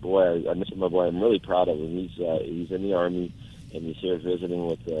 My boy, I mentioned my boy. I'm really proud of him. He's in the Army, and he's here visiting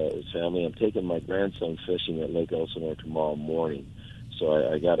with his family. I'm taking my grandson fishing at Lake Elsinore tomorrow morning.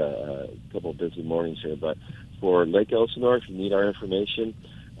 So I got a couple of busy mornings here. But for Lake Elsinore, if you need our information,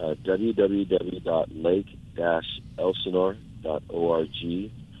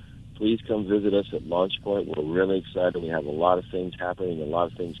 www.lake-elsinore.org. Please come visit us at Launch Point. We're really excited. We have a lot of things happening, a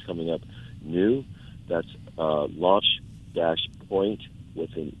lot of things coming up new. That's launch-point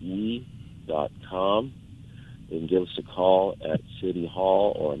with an E.com. they can give us a call at City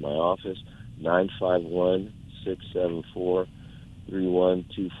Hall or in my office,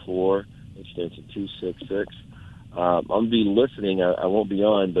 951-674-3124, extension 266. I'm going to be listening. I won't be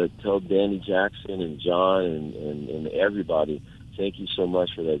on, but tell Danny Jackson and John and everybody, thank you so much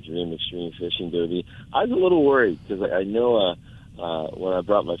for that Dream Extreme Fishing Derby. I was a little worried because I know when I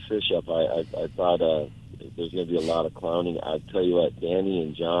brought my fish up, I thought there's going to be a lot of clowning. I tell you what, Danny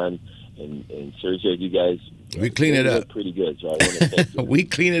and John and Sergio, you guys, we clean it up pretty good. So I want to thank you. We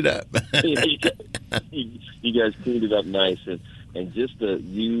clean it up. You guys cleaned it up nice, and just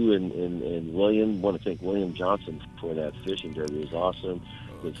you and William. I want to thank William Johnson for that fishing derby. It was awesome.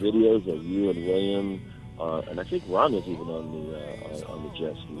 The videos of you and William. And I think Ron was even on the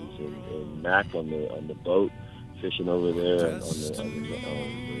jet skis, and Mac on the boat fishing over there on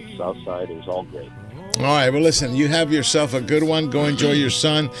the south side. It was all great. All right, well, listen, you have yourself a good one. Go enjoy your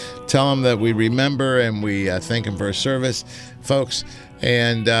son. Tell him that we remember and we thank him for his service, folks,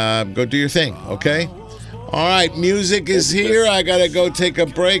 and go do your thing, okay? All right, music is here. I got to go take a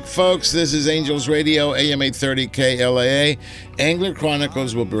break, folks. This is Angels Radio, AM 830 KLAA. Angler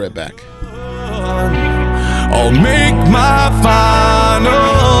Chronicles. We'll be right back. I'll make my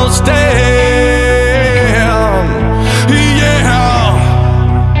final stand.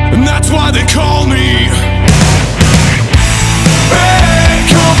 Yeah, and that's why they call me bad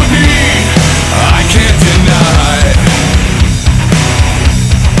company. I can't deny.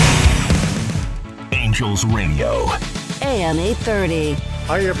 Angels Radio, AM 830.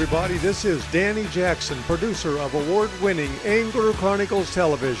 Hi, everybody. This is Danny Jackson, producer of award-winning Angler Chronicles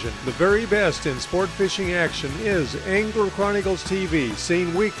Television. The very best in sport fishing action is Angler Chronicles TV,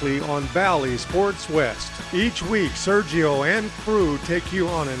 seen weekly on Valley Sports West. Each week, Sergio and crew take you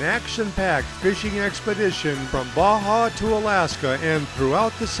on an action-packed fishing expedition from Baja to Alaska and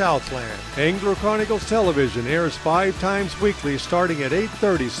throughout the Southland. Angler Chronicles Television airs 5 times weekly starting at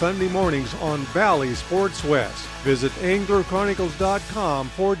 8:30 Sunday mornings on Valley Sports West. Visit anglerchronicles.com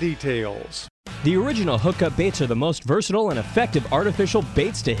for details. The original hookup baits are the most versatile and effective artificial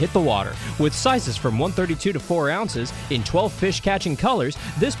baits to hit the water. With sizes from 132 to 4 ounces in 12 fish-catching colors,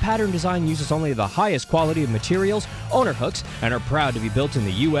 this pattern design uses only the highest quality of materials, owner hooks, and are proud to be built in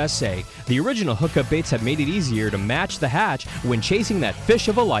the USA. The original hookup baits have made it easier to match the hatch when chasing that fish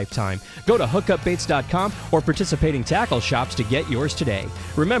of a lifetime. Go to hookupbaits.com or participating tackle shops to get yours today.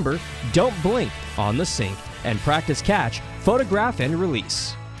 Remember, don't blink on the sink, and practice catch, photograph, and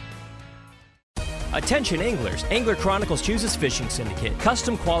release. Attention anglers, Angler Chronicles chooses Fishing Syndicate,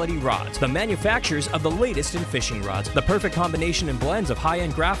 custom quality rods, the manufacturers of the latest in fishing rods, the perfect combination and blends of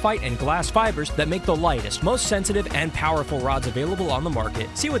high-end graphite and glass fibers that make the lightest, most sensitive, and powerful rods available on the market.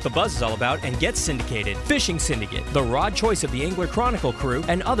 See what the buzz is all about and get syndicated. Fishing Syndicate, the rod choice of the Angler Chronicle crew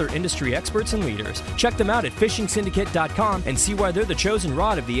and other industry experts and leaders. Check them out at fishingsyndicate.com and see why they're the chosen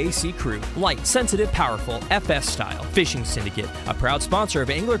rod of the AC crew. Light, sensitive, powerful, FS style. Fishing Syndicate, a proud sponsor of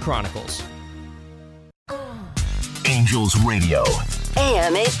Angler Chronicles. Angels Radio,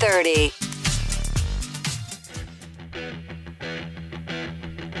 AM 830.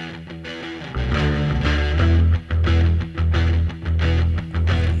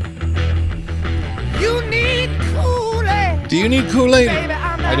 You need Kool-Aid. Do you need Kool-Aid?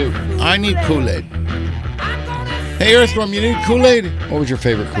 I do. I need Kool-Aid. Hey, Earthworm, you need Kool-Aid? What was your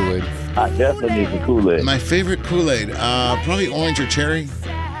favorite Kool-Aid? I definitely need some Kool-Aid. My favorite Kool-Aid, probably orange or cherry.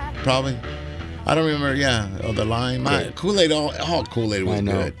 Probably. I don't remember. Yeah, the lime. Kool-Aid. All Kool-Aid was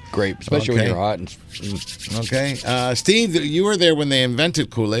good. Grape, especially when you're hot. Okay, Steve, you were there when they invented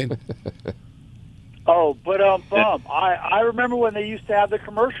Kool-Aid. Oh, but I remember when they used to have the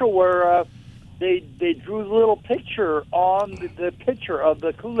commercial where they drew the little picture on the picture of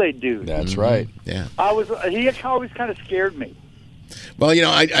the Kool-Aid dude. That's right. Yeah. He always kind of scared me. Well, you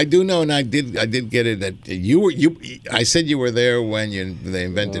know, I do know, and I did get it that you. I said you were there when they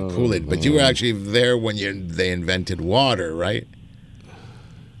invented Kool-Aid, but you were actually there when they invented water, right?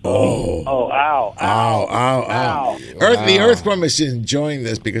 Oh! Ow! The Earthworm is enjoying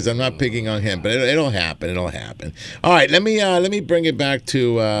this because I'm not picking on him, but it'll happen. It'll happen. All right, let me bring it back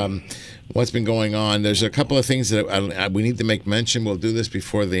to what's been going on. There's a couple of things that we need to make mention. We'll do this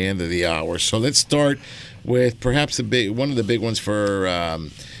before the end of the hour. So let's start with perhaps one of the big ones for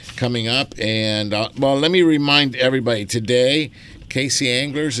coming up. And let me remind everybody today, Casey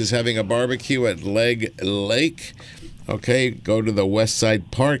Anglers is having a barbecue at Leg Lake. Okay, go to the West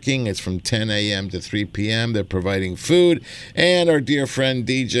Side Parking. It's from 10 a.m. to 3 p.m. They're providing food, and our dear friend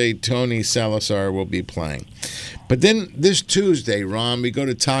DJ Tony Salazar will be playing. But then this Tuesday, Ron, we go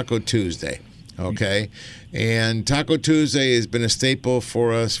to Taco Tuesday, okay? And Taco Tuesday has been a staple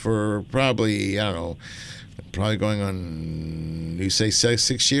for us for probably, probably going on, you say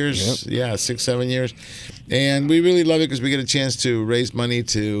 6 years? Yep. Yeah, 6, 7 years. And we really love it because we get a chance to raise money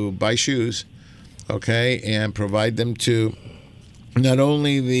to buy shoes, okay, and provide them to not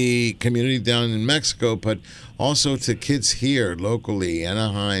only the community down in Mexico, but also to kids here locally,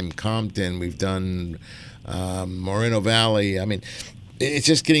 Anaheim, Compton. We've done Moreno Valley. I mean, it's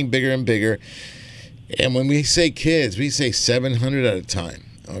just getting bigger and bigger. And when we say kids, we say 700 at a time,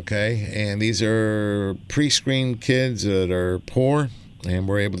 okay? And these are pre-screened kids that are poor, and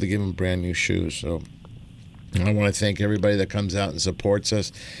we're able to give them brand new shoes. So I want to thank everybody that comes out and supports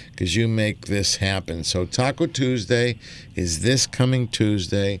us because you make this happen. So Taco Tuesday is this coming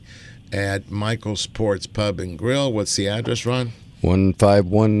Tuesday at Michael's Sports Pub and Grill. What's the address, Ron?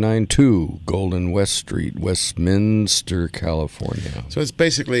 15192 Golden West Street, Westminster, California. So it's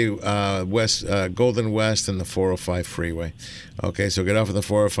basically Golden West and the 405 freeway. Okay, so get off of the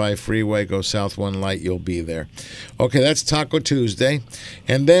 405 freeway, go south one light, you'll be there. Okay, that's Taco Tuesday.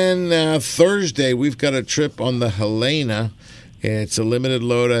 And then Thursday, we've got a trip on the Helena. It's a limited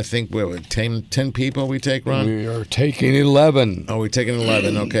load. I think we're 10 people we take, Ron? We are taking 11. Oh, we're taking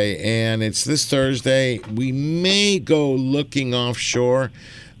 11. Okay. And it's this Thursday. We may go looking offshore.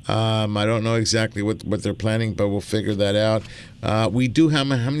 I don't know exactly what they're planning, but we'll figure that out. We do have,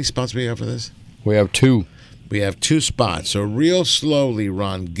 how many spots we have for this? We have 2. We have 2 spots. So real slowly,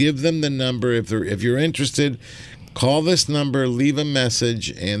 Ron, give them the number. If you're interested, call this number, leave a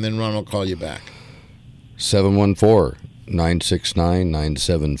message, and then Ron will call you back.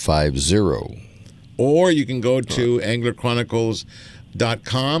 714-969-9750. Or you can go to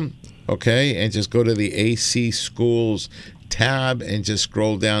anglerchronicles.com, okay, and just go to the AC Schools tab and just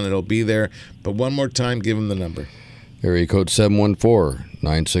scroll down. It'll be there. But one more time, give them the number. Area code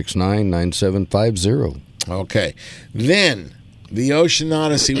 714-969-9750. Okay. Then, the Ocean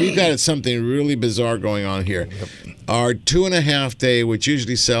Odyssey. We've got something really bizarre going on here. Yep. Our 2.5 day, which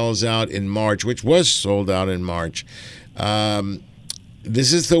usually sells out in March, which was sold out in March.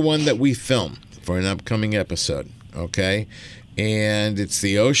 This is the one that we film for an upcoming episode, okay? And it's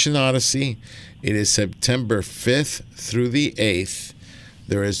the Ocean Odyssey. It is September 5th through the 8th.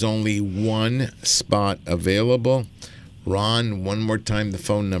 There is only 1 spot available. Ron, one more time, the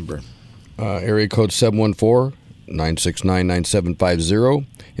phone number. Area code 714-969-9750.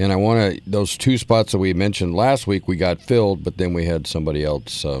 And I want to, those 2 spots that we mentioned last week, we got filled, but then we had somebody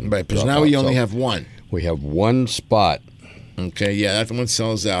else. Right, because now we only have 1. We have 1 spot. Okay, yeah, that one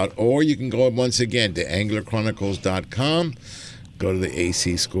sells out. Or you can go once again to anglerchronicles.com, go to the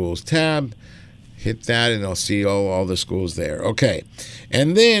AC Schools tab, hit that, and I'll see all the schools there. Okay,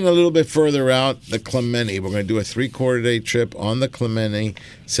 and then a little bit further out, the Clemente. We're going to do a 3/4 day trip on the Clemente,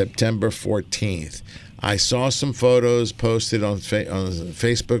 September 14th. I saw some photos posted on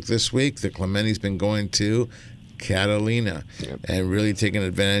Facebook this week. The Clemente's been going to Catalina and really taking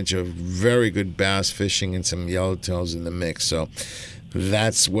advantage of very good bass fishing and some yellowtails in the mix. So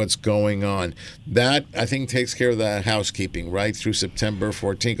that's what's going on. That, I think, takes care of the housekeeping right through September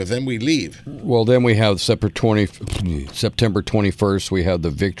 14th, because then we leave. Well, then we have September 21st, we have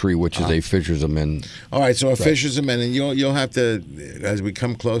the Victory, which is a Fishers of Men. All right, so a Fishers of Men, and you'll have to, as we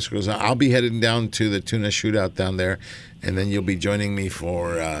come closer, because I'll be heading down to the tuna shootout down there, and then you'll be joining me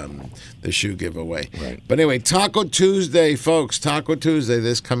for the shoe giveaway. Right. But anyway, Taco Tuesday, folks. Taco Tuesday,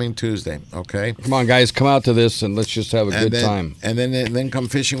 this coming Tuesday, okay? Come on, guys, come out to this, and let's just have a good time. And then come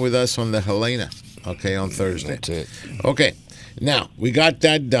fishing with us on the Helena, okay, on Thursday. That's it. Okay, now, we got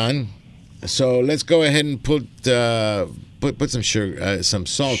that done. So let's go ahead and put some sugar, some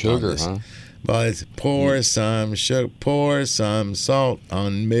salt on this. Huh? But pour some sugar, pour some salt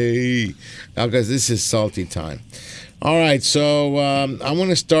on me, because this is salty time. All right, so I want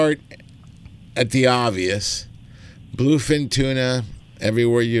to start at the obvious. Bluefin tuna,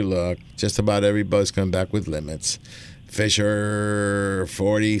 everywhere you look. Just about every boat's coming back with limits. Fish are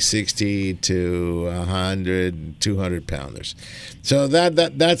 40, 60 to 100, 200 pounders. So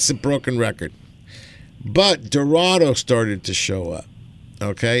that's a broken record. But Dorado started to show up.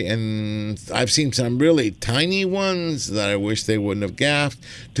 Okay, and I've seen some really tiny ones that I wish they wouldn't have gaffed,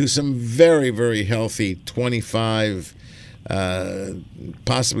 to some very, very healthy 25,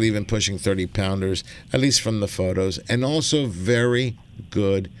 possibly even pushing 30 pounders, at least from the photos, and also very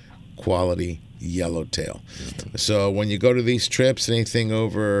good quality yellowtail. So when you go to these trips, anything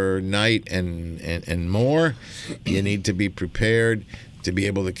overnight and more, you need to be prepared to be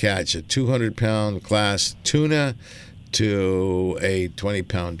able to catch a 200-pound class tuna to a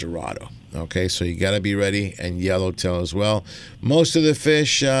 20-pound Dorado. Okay, so you got to be ready, and yellowtail as well. Most of the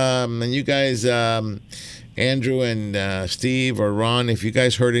fish, and you guys, Andrew and Steve or Ron, if you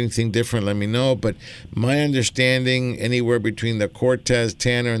guys heard anything different, let me know. But my understanding, anywhere between the Cortez,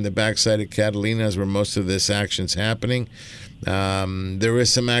 Tanner, and the backside of Catalina is where most of this action's happening. There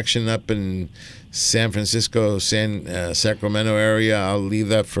is some action up in San Francisco, Sacramento area. I'll leave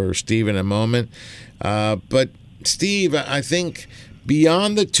that for Steve in a moment. But Steve, I think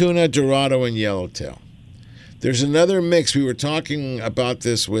beyond the tuna, Dorado, and yellowtail, there's another mix. We were talking about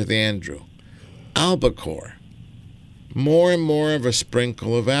this with Andrew. Albacore. More and more of a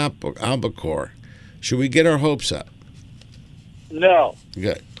sprinkle of albacore. Should we get our hopes up? No.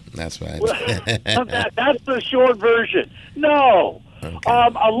 Good. That's right. That's the short version. No. Okay.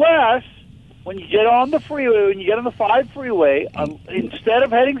 Unless when you get on the freeway, when you get on the 5 freeway, instead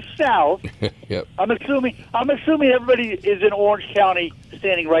of heading south, yep. I'm assuming everybody is in Orange County,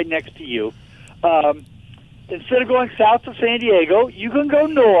 standing right next to you. Instead of going south to San Diego, you can go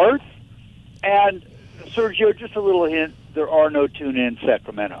north. And Sergio, just a little hint: there are no tuna in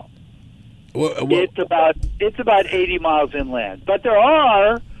Sacramento. It's about 80 miles inland, but there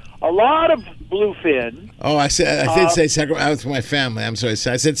are a lot of bluefin. Oh, I did say Sacramento. That was my family. I'm sorry.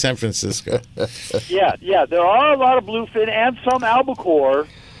 I said San Francisco. yeah. There are a lot of bluefin and some albacore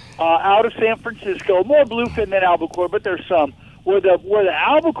out of San Francisco. More bluefin than albacore, but there's some. Where the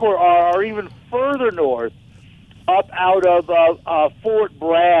albacore are even further north, up out of Fort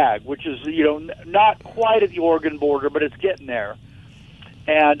Bragg, which is not quite at the Oregon border, but it's getting there.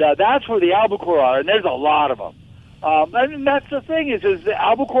 And that's where the albacore are, and there's a lot of them. And that's the thing is the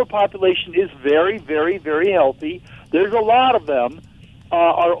albacore population is very, very, very healthy. There's a lot of them.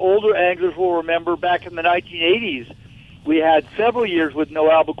 Our older anglers will remember back in the 1980s, we had several years with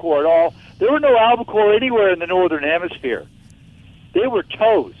no albacore at all. There were no albacore anywhere in the northern hemisphere. They were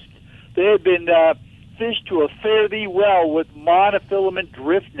toast. They had been fished to a fare thee well with monofilament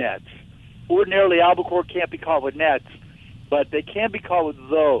drift nets. Ordinarily, albacore can't be caught with nets, but they can be caught with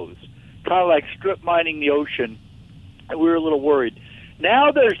those, kind of like strip mining the ocean. And we were a little worried.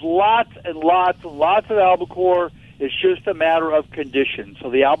 Now there's lots and lots and lots of albacore. It's just a matter of conditions.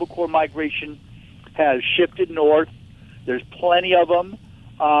 So the albacore migration has shifted north. There's plenty of them.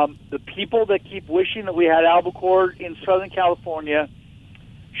 The people that keep wishing that we had albacore in Southern California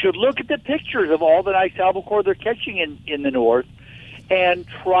should look at the pictures of all the nice albacore they're catching in the north and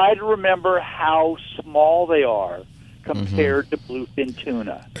try to remember how small they are compared to bluefin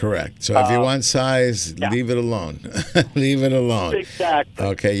tuna. Correct. So if you want size, leave it alone. Leave it alone. Exactly.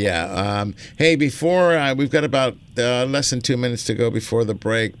 Okay, yeah. Hey, before we've got about less than 2 minutes to go before the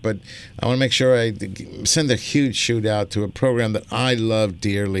break, but I want to make sure I send a huge shout out to a program that I love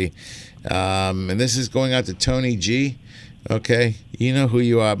dearly. And this is going out to Tony G. Okay, you know who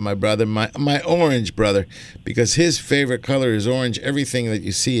you are, my brother, my orange brother, because his favorite color is orange. Everything that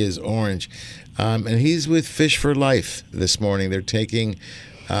you see is orange. And he's with Fish for Life this morning. They're taking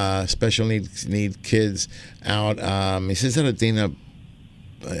special need kids out. He says out of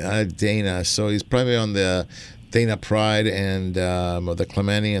Dana, so he's probably on the Dana Pride and or the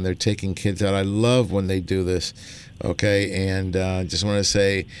Clementi, and they're taking kids out. I love when they do this. Okay, and just want to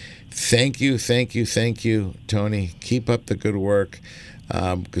say thank you, Tony. Keep up the good work,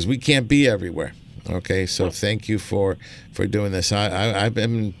 because we can't be everywhere. Okay, so thank you for doing this. I've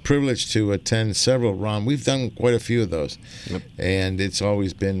been privileged to attend several, Ron. We've done quite a few of those, and it's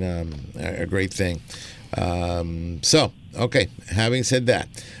always been a great thing. So, okay, having said that,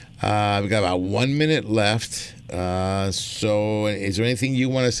 we've got about 1 minute left. So is there anything you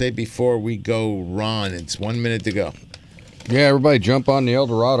want to say before we go, Ron? It's 1 minute to go. Yeah, everybody jump on the El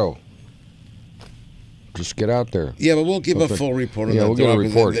Dorado. Just get out there. Yeah, but we'll give a full report on that. Yeah, we'll give a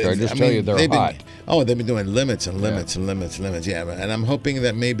report. I just tell you they're hot. They've been doing limits and limits and limits and limits. Yeah, and I'm hoping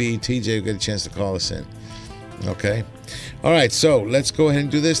that maybe TJ will get a chance to call us in. Okay? All right, so let's go ahead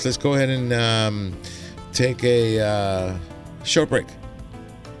and do this. Let's go ahead and take a short break.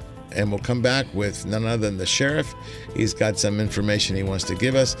 And we'll come back with none other than the sheriff. He's got some information he wants to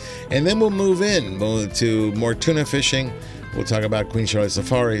give us. And then we'll move to more tuna fishing. We'll talk about Queen Charlotte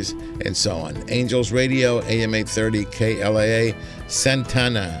Safaris and so on. Angels Radio, AM 830, KLAA,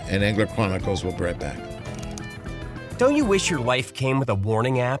 Santana, and Angler Chronicles. We'll be right back. Don't you wish your life came with a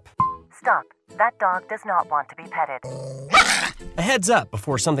warning app? Stop. That dog does not want to be petted. A heads up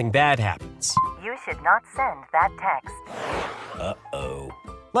before something bad happens. You should not send that text. Uh-oh.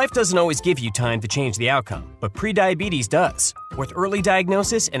 Life doesn't always give you time to change the outcome, but prediabetes does. With early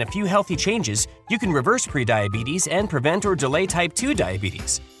diagnosis and a few healthy changes, you can reverse prediabetes and prevent or delay type 2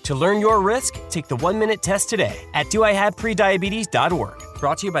 diabetes. To learn your risk, take the 1-minute test today at doihaveprediabetes.org.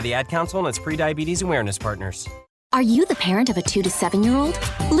 Brought to you by the Ad Council and its prediabetes awareness partners. Are you the parent of a 2 to 7-year-old?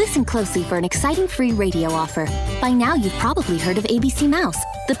 Listen closely for an exciting free radio offer. By now, you've probably heard of ABC Mouse,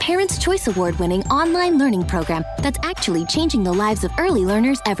 the Parents' Choice Award-winning online learning program that's actually changing the lives of early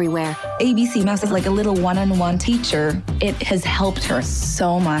learners everywhere. ABC Mouse is like a little one-on-one teacher. It has helped her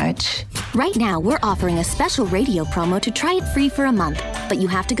so much. Right now, we're offering a special radio promo to try it free for a month. But you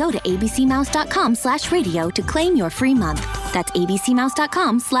have to go to abcmouse.com/radio to claim your free month. That's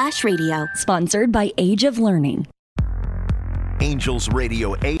abcmouse.com/radio. Sponsored by Age of Learning. Angels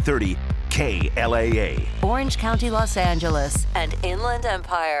Radio 830 KLAA, Orange County, Los Angeles, and Inland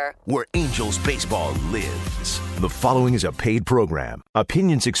Empire, where Angels baseball lives. The following is a paid program.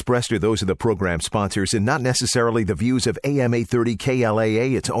 Opinions expressed are those of the program sponsors and not necessarily the views of AM 830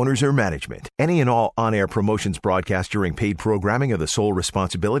 KLAA, its owners, or management. Any and all on-air promotions broadcast during paid programming are the sole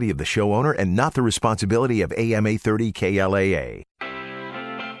responsibility of the show owner and not the responsibility of AM 830 KLAA.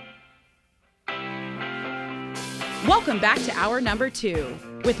 Welcome back to hour number 2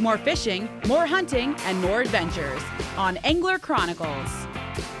 with more fishing, more hunting, and more adventures on Angler Chronicles.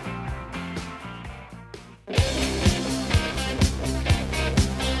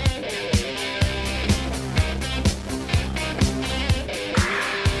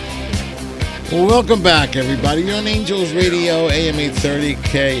 Well, welcome back, everybody. You're on Angels Radio, AM 830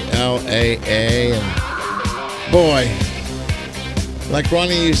 KLAA. And boy, like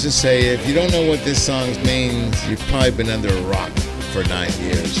Ronnie used to say, if you don't know what this song means, you've probably been under a rock for 9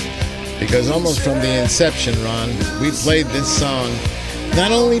 years. Because almost from the inception, Ron, we played this song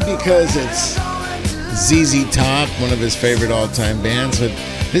not only because it's ZZ Top, one of his favorite all-time bands, but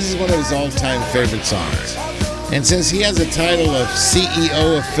this is one of his all-time favorite songs. And since he has a title of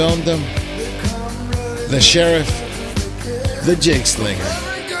CEO of Filmdom, the Sheriff, the Jig Slinger,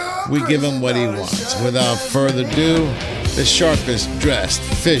 we give him what he wants. Without further ado, the sharpest dressed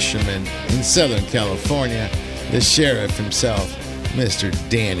fisherman in Southern California, the sheriff himself, Mr.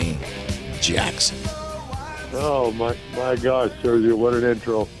 Danny Jackson. Oh, my gosh, Sergio, what an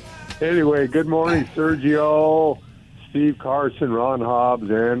intro. Anyway, good morning, Sergio, Steve Carson, Ron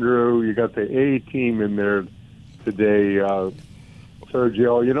Hobbs, Andrew. You got the A-team in there today,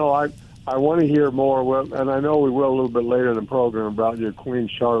 Sergio. You know, I want to hear more, and I know we will a little bit later in the program, about your Queen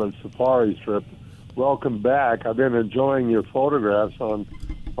Charlotte safari trip. Welcome back. I've been enjoying your photographs on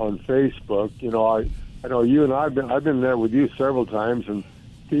Facebook. You know, I know you and I've been there with you several times, and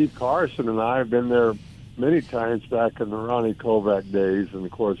Steve Carson and I have been there many times back in the Ronnie Kovac days. And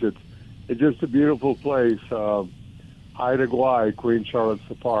of course, it's just a beautiful place. Haida Gwaii, Queen Charlotte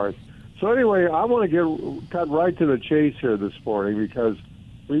Safari. So anyway, I want to cut right to the chase here this morning, because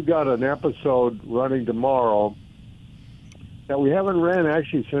we've got an episode running tomorrow that we haven't ran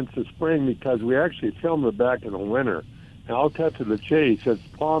actually since the spring, because we actually filmed it back in the winter. And I'll cut to the chase. It's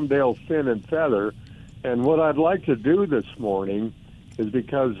Palmdale Fin and Feather. And what I'd like to do this morning is,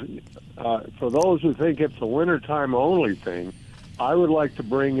 because for those who think it's a wintertime only thing, I would like to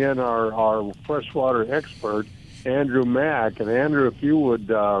bring in our freshwater expert, Andrew Mack. And Andrew, if you would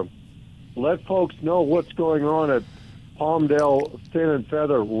let folks know what's going on at Palmdale Fin and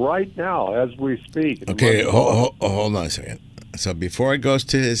Feather right now as we speak. Okay, hold on a second. So before it goes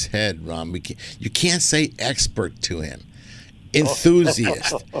to his head, Ron, you can't say expert to him.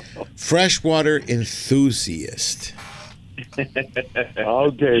 Enthusiast. Freshwater enthusiast.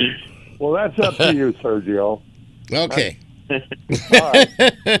 Okay. Well, that's up to you, Sergio. Okay. All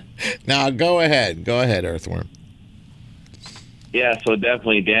right. Now, go ahead. Go ahead, Earthworm. Yeah, so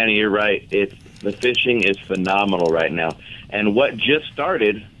definitely, Danny, you're right. The fishing is phenomenal right now. And what just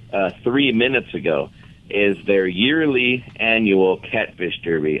started 3 minutes ago is their yearly annual catfish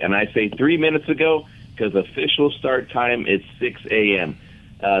derby. And I say 3 minutes ago because official start time is 6 a.m.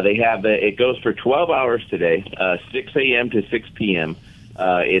 They have it goes for 12 hours today, 6 a.m. to 6 p.m.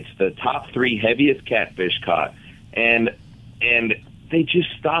 It's the top 3 heaviest catfish caught. And they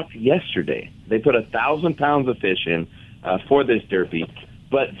just stopped yesterday. They put 1,000 pounds of fish in for this derby.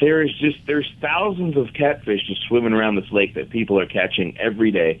 But there's thousands of catfish just swimming around this lake that people are catching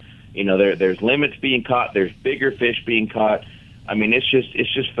every day. You know, there's limits being caught. There's bigger fish being caught. I mean, it's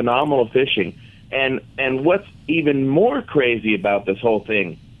just phenomenal fishing. And what's even more crazy about this whole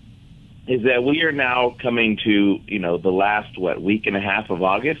thing is that we are now coming to, you know, the last, week and a half of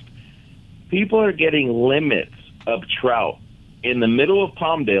August. People are getting limits of trout in the middle of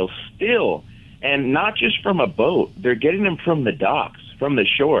Palmdale still, and not just from a boat. They're getting them from the docks, from the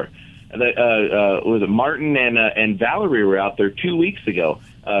shore. Was it Martin and Valerie were out there 2 weeks ago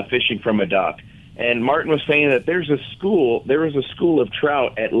fishing from a dock. And Martin was saying that there was a school of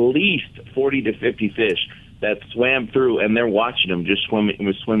trout, at least 40 to 50 fish that swam through, and they're watching them just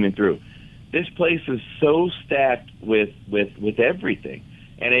swimming through. this place is so stacked with everything,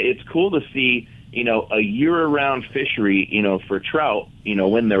 and it's cool to see, you know, a year-round fishery, you know, for trout, you know,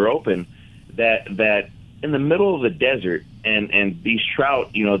 when they're open, that in the middle of the desert, and these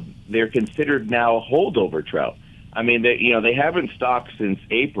trout, you know, they're considered now holdover trout. I mean, they haven't stocked since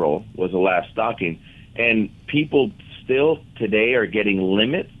April was the last stocking, and people still today are getting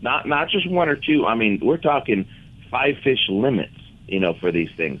limits, not just one or two. I mean, we're talking 5 fish limits, you know, for these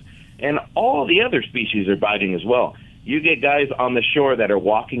things. And all the other species are biting as well. You get guys on the shore that are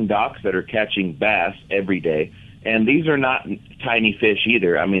walking docks that are catching bass every day, and these are not tiny fish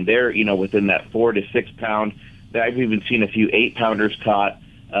either. I mean, they're, you know, within that 4 to 6 pound. I've even seen a few 8-pounders caught,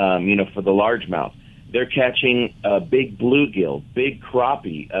 you know, for the largemouth. They're catching big bluegill, big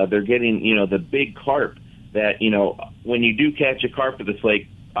crappie. They're getting, you know, the big carp that, you know, when you do catch a carp at this lake,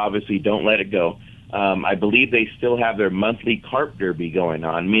 obviously don't let it go. I believe they still have their monthly carp derby going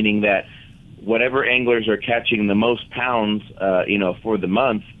on, meaning that whatever anglers are catching the most pounds, you know, for the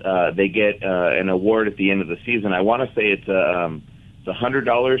month, they get an award at the end of the season. I want to say it's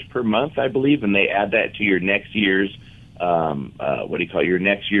 $100 per month, I believe, and they add that to your next year's your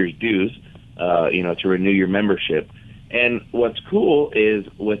next year's dues, you know, to renew your membership. And what's cool is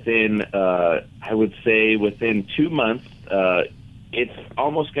within, I would say within 2 months, it's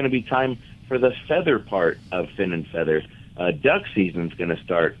almost going to be time for the feather part of Fin and Feather. Duck season's going to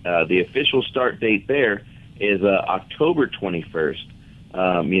start. The official start date there is October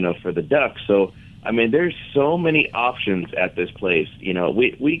 21st, you know, for the ducks. So, I mean, there's so many options at this place. You know,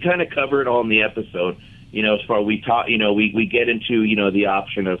 we kind of cover it all in the episode, you know, as far as we talk, you know, we get into, you know, the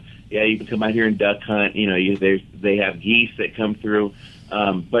option of, yeah, you can come out here and duck hunt, you know, they have geese that come through.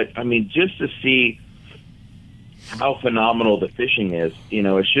 But, I mean, just to see how phenomenal the fishing is, you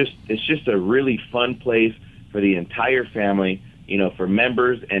know, it's just a really fun place for the entire family, you know, for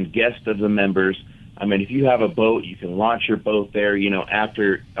members and guests of the members. I mean, if you have a boat, you can launch your boat there, you know,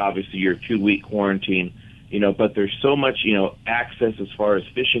 after, obviously, your 2-week quarantine, you know, but there's so much, you know, access as far as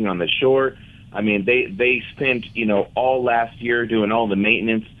fishing on the shore. I mean, they spent, you know, all last year doing all the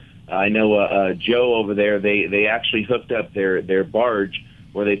maintenance. I know Joe over there, they actually hooked up their barge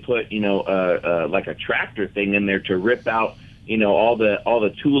where they put, you know, like a tractor thing in there to rip out, you know, all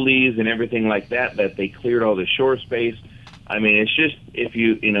the tules and everything like that they cleared all the shore space. I mean, it's just,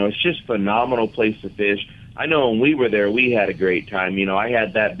 it's just a phenomenal place to fish. I know when we were there, we had a great time. You know, I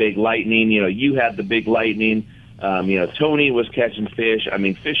had that big lightning, you know, you had the big lightning. You know, Tony was catching fish. I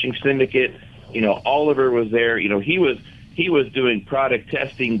mean, Fishing Syndicate, you know, Oliver was there. You know, he was doing product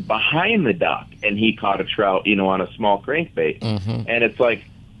testing behind the dock, and he caught a trout, you know, on a small crankbait. Mm-hmm. And it's like,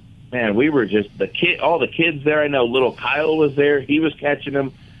 man, we were just all the kids there. I know little Kyle was there. He was catching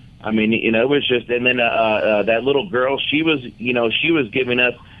them. I mean, you know, it was just, and then that little girl, she was giving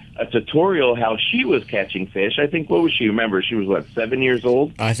us a tutorial how she was catching fish. I think, what was she? Remember, she was, what, 7 years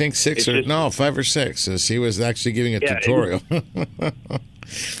old? I think 5 or 6. So she was actually giving a tutorial.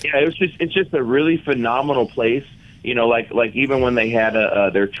 It's just a really phenomenal place. You know, like even when they had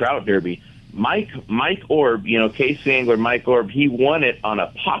their trout derby, Mike Orb, you know, Casey Angler Mike Orb, he won it on a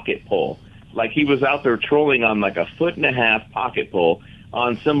pocket pole. Like, he was out there trolling on like a 1.5-foot pocket pole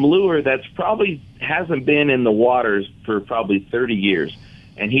on some lure that's probably hasn't been in the waters for probably 30 years.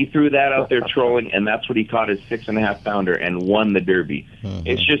 And he threw that out there trolling, and that's what he caught his 6.5-pounder and won the derby. Mm-hmm.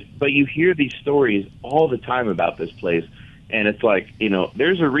 It's just, but you hear these stories all the time about this place, and it's like, you know,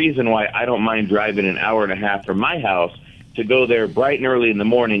 there's a reason why I don't mind driving an hour and a half from my house to go there bright and early in the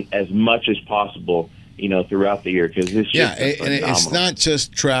morning as much as possible, you know, throughout the year, because it's just and it's not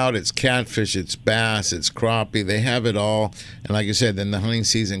just trout, it's catfish, it's bass, it's crappie. They have it all. And like you said, then the hunting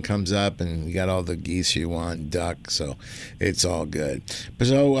season comes up, and you got all the geese you want, duck, so it's all good.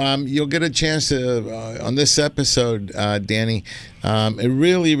 So you'll get a chance to, on this episode, Danny, it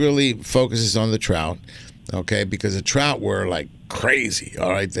really, really focuses on the trout, okay, because the trout were like crazy, all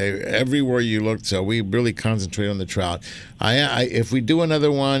right? They everywhere you looked, so we really concentrate on the trout. If we do another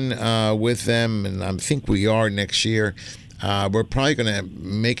one with them, and I think we are next year, we're probably going to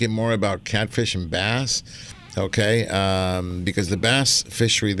make it more about catfish and bass, okay? Because the bass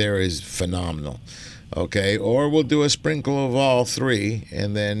fishery there is phenomenal, okay? Or we'll do a sprinkle of all three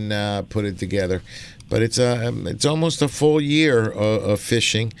and then put it together. But it's almost a full year of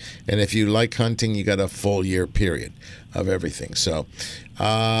fishing, and if you like hunting, you got a full year period of everything. So,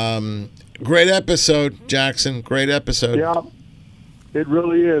 great episode, Jackson. Great episode. Yeah, it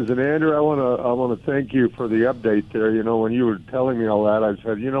really is. And Andrew, I want to thank you for the update there. You know, when you were telling me all that, I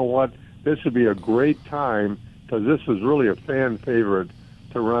said, you know what, this would be a great time, because this is really a fan favorite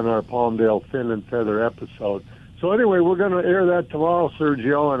to run our Palmdale Fin and Feather episode. So anyway, we're going to air that tomorrow,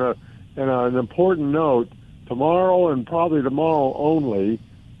 Sergio, and And an important note, tomorrow and probably tomorrow only,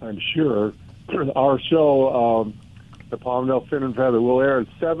 I'm sure, our show, the Palmdale Fin and Feather, will air at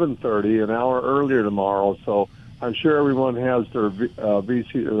 7:30, an hour earlier tomorrow. So I'm sure everyone has their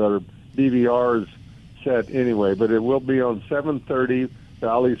DVRs set anyway, but it will be on 7:30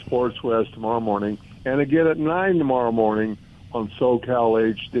 Valley Sports West tomorrow morning, and again at 9 tomorrow morning on SoCal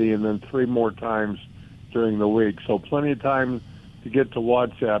HD, and then 3 more times during the week. So plenty of time to get to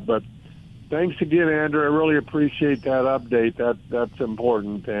watch that. But thanks again, Andrew. I really appreciate that update. That's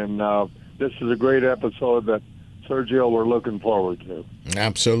important, and this is a great episode that Sergio we're looking forward to.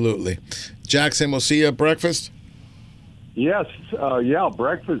 Absolutely. Jackson, we'll see you at breakfast? Yes,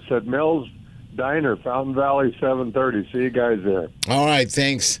 breakfast at Mel's Diner, Fountain Valley, 7:30. See you guys there. All right,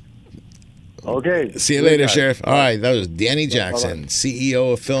 thanks. Okay. See you later, Sheriff. All right, that was Danny Jackson,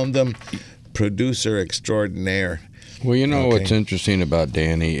 CEO of Filmdom, producer extraordinaire. Well, you know what's interesting about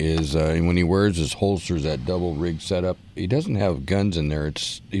Danny is when he wears his holsters, that double rig setup, he doesn't have guns in there.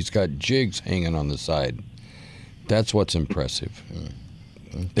 He's got jigs hanging on the side. That's what's impressive.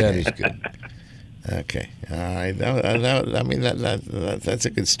 Okay. That is good. Okay. All right. That's a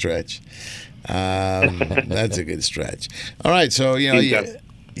good stretch. That's a good stretch. All right. So,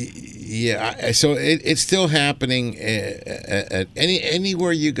 so it's still happening at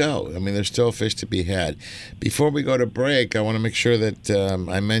anywhere you go. I mean, there's still fish to be had. Before we go to break, I want to make sure that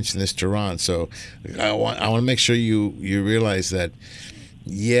I mention this to Ron. So I want to make sure you realize that,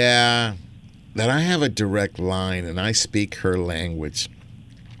 that I have a direct line and I speak her language.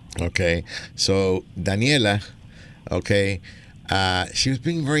 Okay, so Daniela, she was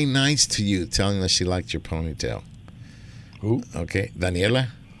being very nice to you, telling us she liked your ponytail. Who? Okay, Daniela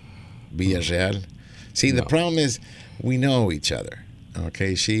Villarreal. See, the problem is we know each other.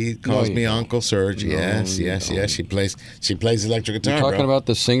 Okay, she calls me Uncle Serge. Yes. She plays electric guitar. You're talking about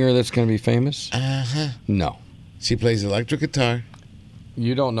the singer that's going to be famous? No. She plays electric guitar.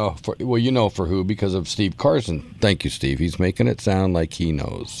 You don't know you know for who, because of Steve Carson. Thank you, Steve. He's making it sound like he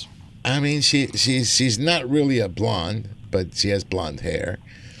knows. I mean, she's not really a blonde, but she has blonde hair.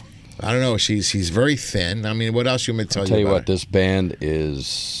 I don't know. She's very thin. I mean, what else you want me to tell you about what, this band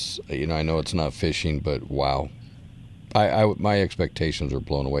is, I know it's not fishing, but wow. My expectations are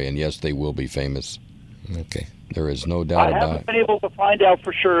blown away, and yes, they will be famous. Okay. There is no doubt about it. I haven't been able to find out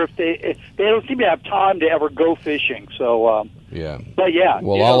for sure if they don't seem to have time to ever go fishing. So yeah. But yeah.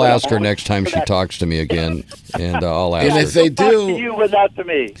 Well, I'll ask her next time she talks to me again, and I'll ask her. And if they do, to you, but not to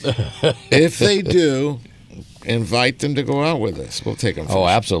me. If they do, invite them to go out with us. We'll take them. Oh,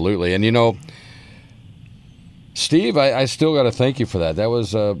 absolutely. And Steve, I still got to thank you for that. That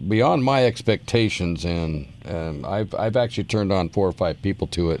was beyond my expectations, and I've actually turned on 4 or 5 people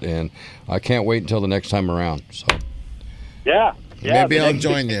to it, and I can't wait until the next time around. So. Yeah. Maybe I'll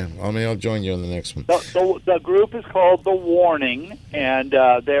join you. Maybe I'll join you on the next one. The group is called The Warning, and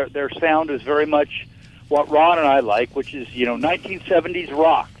their sound is very much what Ron and I like, which is 1970s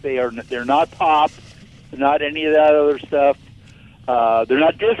rock. They're not pop, they're not any of that other stuff. They're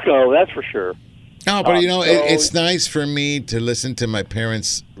not disco, that's for sure. No, but it's nice for me to listen to my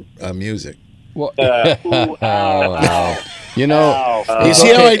parents' music. Well, you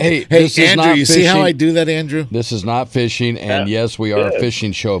see how Andrew, you see how I do that, Andrew? This is not fishing, and yes, we are a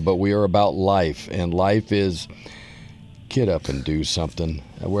fishing show, but we are about life, and life is get up and do something,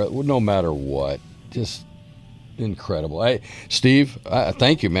 no matter what. Just incredible. Steve,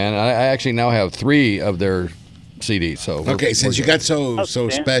 thank you, man. I actually now have 3 of their CDs. So since you got so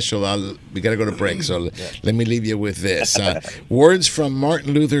special, we got to go to break. So let me leave you with this. Words from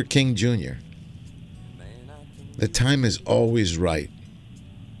Martin Luther King Jr. The time is always right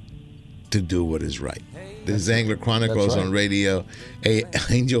to do what is right. This is Angler Chronicles on radio,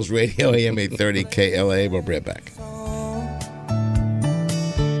 Angels Radio, AM 830 KLA. We'll be right back.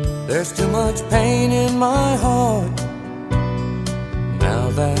 There's too much pain in my heart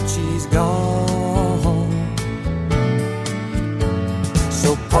now that she's gone.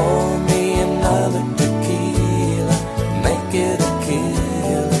 So pour me another tequila, make it a killer.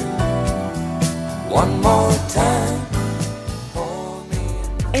 One more time.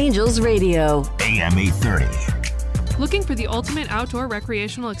 Angels Radio. AM 830. Looking for the ultimate outdoor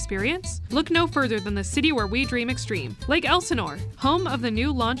recreational experience? Look no further than the city where we dream extreme, Lake Elsinore, home of the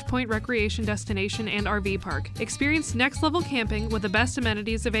new Launch Point Recreation Destination and RV Park. Experience next-level camping with the best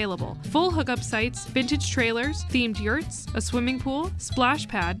amenities available. Full hookup sites, vintage trailers, themed yurts, a swimming pool, splash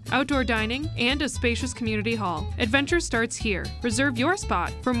pad, outdoor dining, and a spacious community hall. Adventure starts here. Reserve your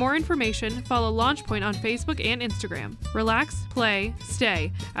spot. For more information, follow Launch Point on Facebook and Instagram. Relax, play,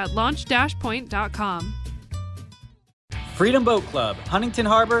 stay at launch-point.com. Freedom Boat Club, Huntington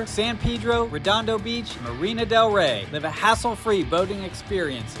Harbor, San Pedro, Redondo Beach, Marina del Rey. Live a hassle-free boating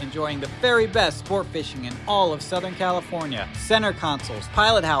experience, enjoying the very best sport fishing in all of Southern California. Center consoles,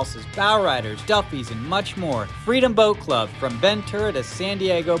 pilot houses, bow riders, Duffys, and much more. Freedom Boat Club from Ventura to San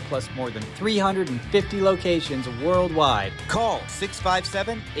Diego, plus more than 350 locations worldwide. Call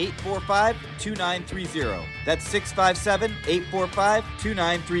 657-845-2930. That's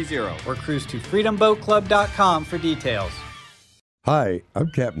 657-845-2930. Or cruise to freedomboatclub.com for details. Hi,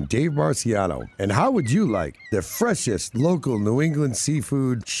 I'm Captain Dave Marciano, and how would you like the freshest local New England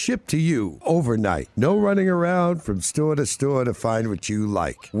seafood shipped to you overnight? No running around from store to find what you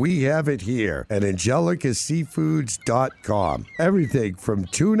like. We have it here at angelicaseafoods.com. Everything from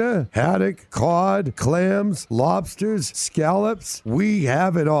tuna, haddock, cod, clams, lobsters, scallops, we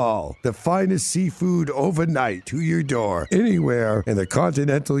have it all. The finest seafood overnight to your door, anywhere in the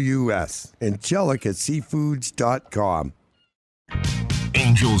continental U.S. angelicaseafoods.com.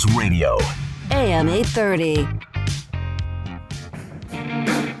 Angels Radio. AM 830.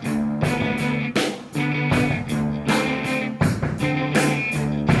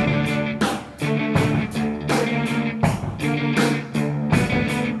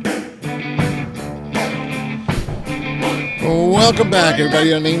 Welcome back,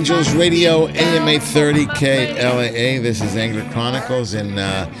 everybody, on Angels Radio, AM 830 KLAA. This is Angler Chronicles, and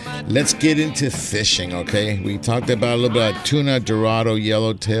let's get into fishing, okay? We talked about a little bit about tuna, dorado,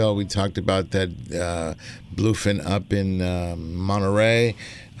 yellowtail. We talked about that bluefin up in Monterey.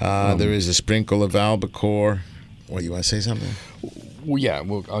 There is a sprinkle of albacore. What, you want to say something? Well, yeah,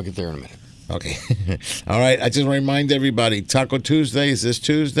 I'll get there in a minute. Okay. All right. I just want to remind everybody, Taco Tuesday is this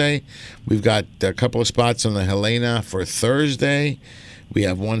Tuesday. We've got a couple of spots on the Helena for Thursday. We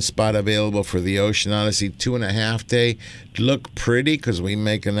have one spot available for the Ocean Odyssey 2.5 day. Look pretty, because we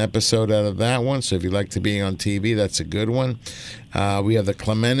make an episode out of that one. So if you'd like to be on TV, that's a good one. We have the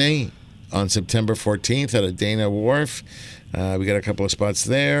Clemente on September 14th at a Dana Wharf. We got a couple of spots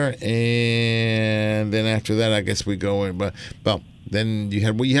there. And then after that, I guess we go in. Well, then you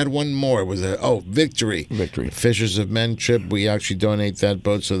had one more. It was Victory. Fishers of Men trip. We actually donate that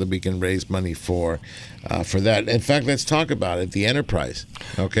boat so that we can raise money for that. In fact, let's talk about it. The Enterprise.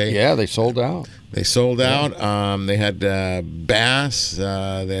 Okay. Yeah, they sold out. They sold out. They had bass.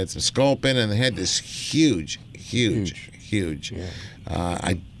 They had some sculpin, and they had this huge. Yeah.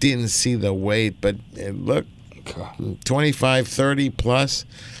 I didn't see the weight, but it looked 25, 30 plus.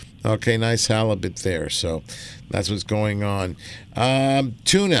 Okay, nice halibut there. So that's what's going on.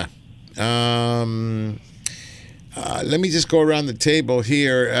 Tuna. Let me just go around the table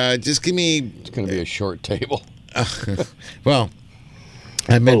here. Just give me... It's going to be a short table. Well,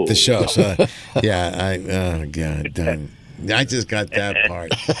 I meant the show. So, yeah, God, I just got that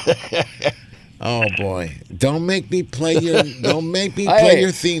part. Oh boy! Don't make me play your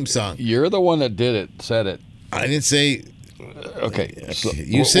your theme song. You're the one that did it. Said it. I didn't say. Okay. So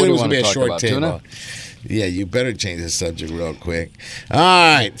you said it was going to be a short table. Tuna? Yeah, you better change the subject real quick. All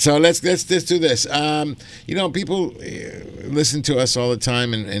right, so let's do this. People listen to us all the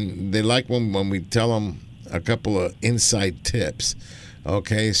time, and they like when we tell them a couple of inside tips.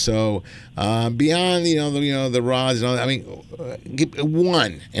 Okay, so beyond the rods and all that, I mean,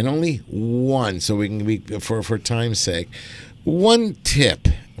 one and only one, so we can be for time's sake, one tip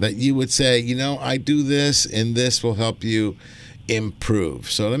that you would say, I do this, and this will help you improve.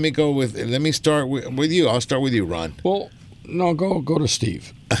 So let me start with you. I'll start with you, Ron. Well, no, go to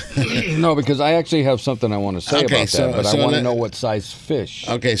Steve. No, because I actually have something I want to say about that, but I want to know what size fish.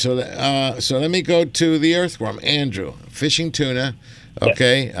 Okay, so let me go to the earthworm, Andrew, fishing tuna.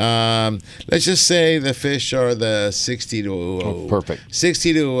 Okay, let's just say the fish are the 60 to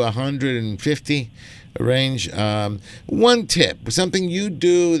 150 range. One tip, something you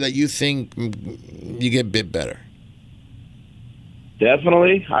do that you think you get bit better.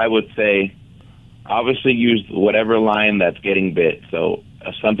 Definitely, I would say, obviously use whatever line that's getting bit. So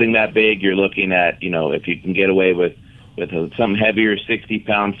something that big, you're looking at, if you can get away with some heavier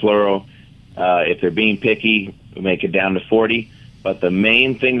 60-pound fluoro. If they're being picky, make it down to 40. But the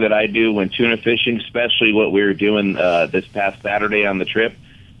main thing that I do when tuna fishing, especially what we were doing this past Saturday on the trip,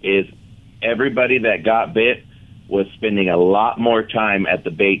 is everybody that got bit was spending a lot more time at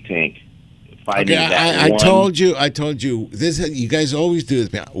the bait tank. I told you this. You guys always do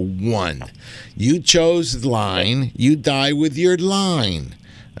this. One, you chose line. You die with your line,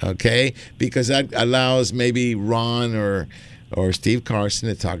 okay? Because that allows maybe Ron or Steve Carson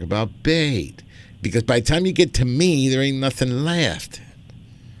to talk about bait. Because by the time you get to me, there ain't nothing left.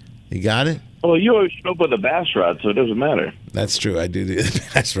 You got it? Well, you always show up with a bass rod, so it doesn't matter. That's true. I do the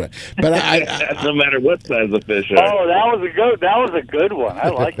bass rod, but no matter what size of fish. Oh, that was a good one. I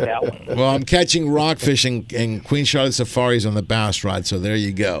like that one. Well, I'm catching rockfish and Queen Charlotte safaris on the bass rod, so there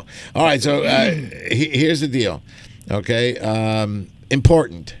you go. All right, so here's the deal. Okay,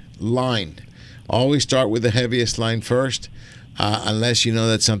 important line. Always start with the heaviest line first, unless you know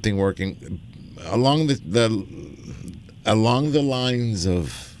that's something working along the lines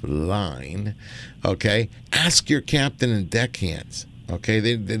of line. Okay, ask your captain and deckhands. Okay,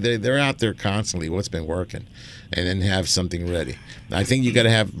 they're out there constantly. What's been working, and then have something ready. I think you got to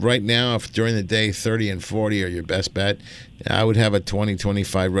have right now. If during the day 30 and 40 are your best bet, I would have a 20,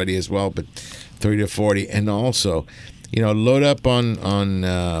 25 ready as well. But 30 to 40, and also, load up on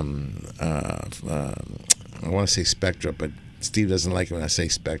I want to say Spectra, but Steve doesn't like it when I say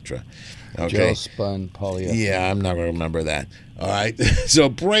Spectra. Okay. Gel spun polyethylene. Yeah, I'm not going to remember that. All right. So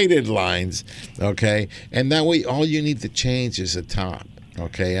braided lines, okay? And that way all you need to change is the top,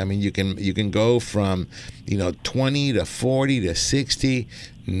 okay? I mean, you can go from, 20 to 40 to 60,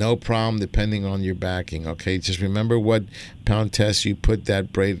 no problem, depending on your backing, okay? Just remember what pound test you put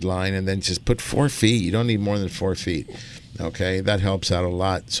that braided line, and then just put 4 feet. You don't need more than 4 feet, okay? That helps out a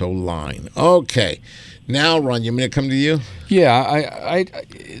lot. So line. Okay. Now, Ron, you want me to come to you? Yeah, I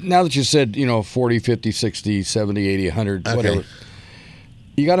now that you said, 40, 50, 60, 70, 80, 100, whatever,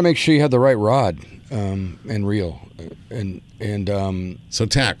 you got to make sure you have the right rod and reel. And so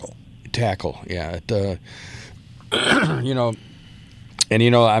tackle. Tackle, yeah. I'm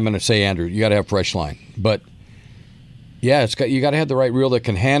going to say, Andrew, you got to have fresh line. But, yeah, you got to have the right reel that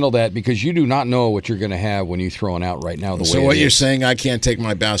can handle that, because you do not know what you're going to have when you're throwing out right now. So what you're saying, I can't take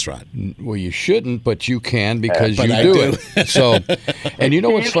my bass rod? Well, you shouldn't, but you can, because you do it. So, and you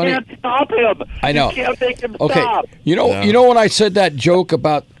know what's funny? You can't stop him. I know. You can't make him okay. stop. You know when I said that joke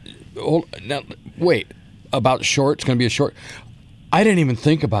about about short, it's going to be a short. I didn't even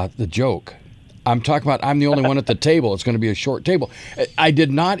think about the joke. I'm talking about I'm the only one at the table. It's going to be a short table. I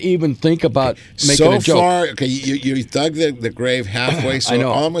did not even think about making a joke. So far, okay, you dug the grave halfway, so I know.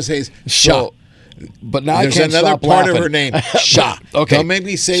 all I'm going to say is Sha. But now there's I can't another stop part laughing. of her name, Sha. Okay. Don't make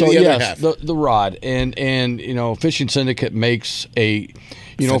me say the other half. The rod. And Fishing Syndicate makes a,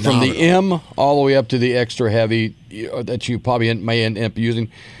 from the M all the way up to the extra heavy that you probably may end up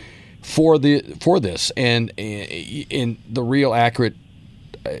using for this. And in the real accurate,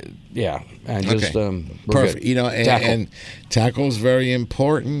 Perfect. Good. And tackle is very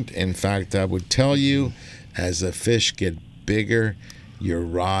important. In fact, I would tell you, as the fish get bigger, your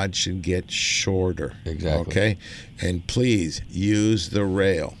rod should get shorter. Exactly. Okay, and please use the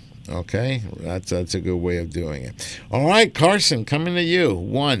rail. Okay, that's a good way of doing it. All right, Carson, coming to you.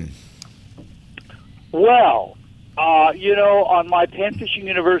 One. Well, on my Pan Fishing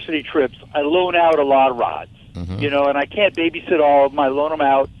University trips, I loan out a lot of rods. Mm-hmm. And I can't babysit all of them. I loan them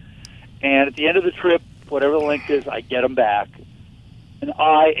out, and at the end of the trip, whatever the length is, I get them back, and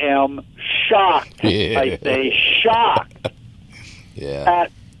I am shocked. Yeah. I say shocked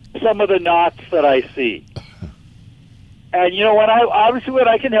at some of the knots that I see. And when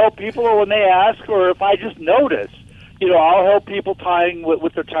I can help people, or when they ask, or if I just notice, I'll help people tying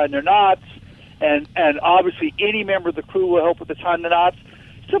with their tying their knots, and obviously any member of the crew will help with the tying the knots.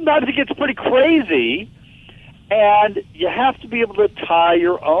 Sometimes it gets pretty crazy. And you have to be able to tie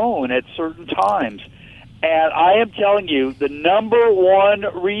your own at certain times. And I am telling you, the number one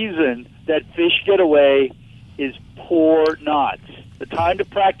reason that fish get away is poor knots. The time to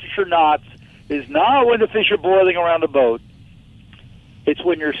practice your knots is not when the fish are boiling around the boat. It's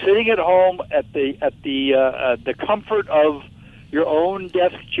when you're sitting at home at the comfort of your own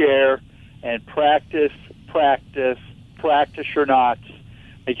desk chair and practice your knots.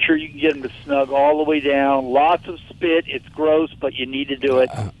 Make sure you can get them to snug all the way down. Lots of spit. It's gross, but you need to do it.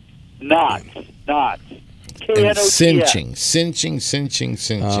 Knots. And cinching.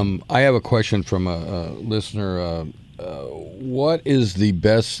 I have a question from a listener. What is the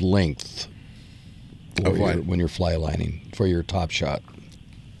best length when you're fly lining for your top shot?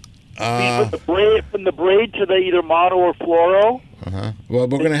 From the braid to the either mono or fluoro. Well,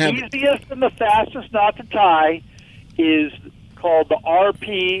 we're going to have the easiest and the fastest knot to tie is called the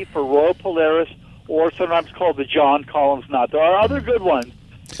RP for Royal Polaris, or sometimes called the John Collins knot. There are other good ones.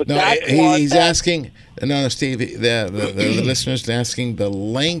 But he's asking. No, Steve. The listener's asking the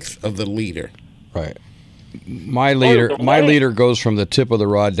length of the leader. Right. My leader goes from the tip of the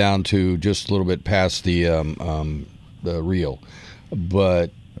rod down to just a little bit past the reel, but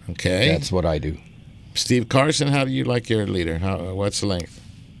that's what I do. Steve Carson, how do you like your leader? What's the length?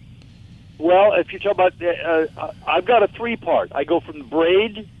 Well, if you talk about, I've got a 3-part. I go from the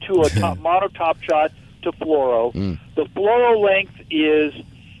braid to a mono top shot to fluoro. The fluoro length is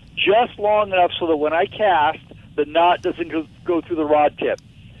just long enough so that when I cast, the knot doesn't go through the rod tip.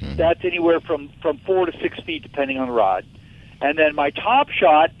 That's anywhere from 4 to 6 feet, depending on the rod. And then my top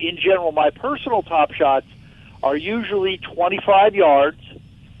shot, in general, my personal top shots are usually 25 yards.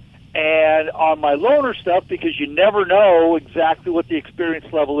 And on my loaner stuff, because you never know exactly what the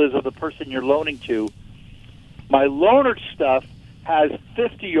experience level is of the person you're loaning to, my loaner stuff has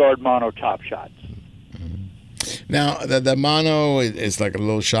 50-yard mono top shots. Now, the mono is like a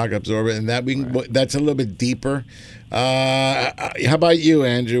little shock absorber, and that's a little bit deeper. How about you,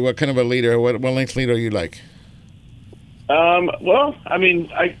 Andrew? What kind of a leader? What length leader you like? Well, I mean,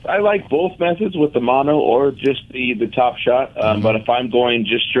 I like both methods with the mono or just the top shot. But if I'm going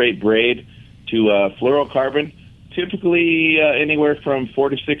just straight braid to fluorocarbon, typically anywhere from 4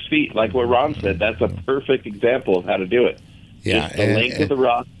 to 6 feet, like what Ron said. That's a perfect example of how to do it. Yeah, just the length of the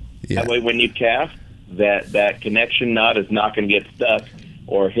rod. That way, when you cast, that connection knot is not going to get stuck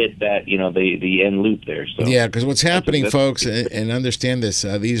or hit that, the end loop there. So yeah, because what's happening, folks, and understand this: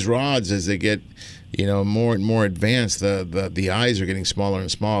 these rods, as they get more and more advanced, the eyes are getting smaller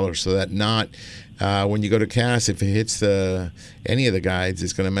and smaller, so that knot, when you go to cast, if it hits any of the guides,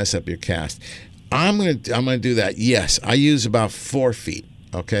 it's going to mess up your cast. I'm gonna do that. Yes, I use about 4 feet.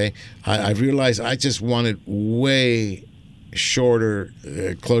 Okay, I realized I just wanted way shorter,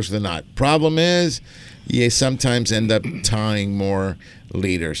 closer to the knot. Problem is, you sometimes end up tying more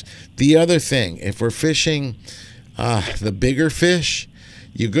leaders. The other thing, if we're fishing the bigger fish,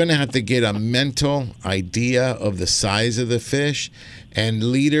 you're going to have to get a mental idea of the size of the fish, and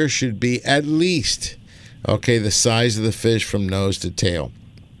leader should be at least, the size of the fish from nose to tail.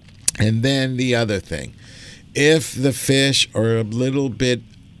 And then the other thing, if the fish are a little bit,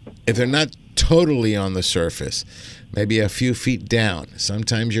 if they're not totally on the surface, maybe a few feet down.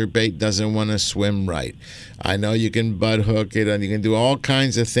 Sometimes your bait doesn't want to swim right. I know you can butt hook it, and you can do all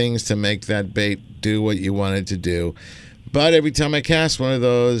kinds of things to make that bait do what you want it to do. But every time I cast one of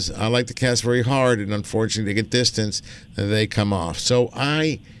those, I like to cast very hard, and unfortunately, to get distance, they come off. So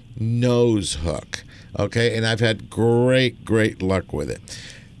I nose hook, and I've had great luck with it.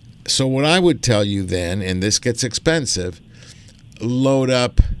 So what I would tell you then, and this gets expensive, load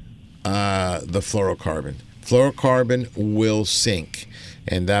up the fluorocarbon. Fluorocarbon will sink,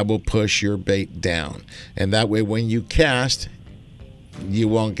 and that will push your bait down. And that way, when you cast, you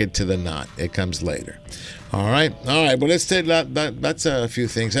won't get to the knot. It comes later. All right. Well, let's take that's a few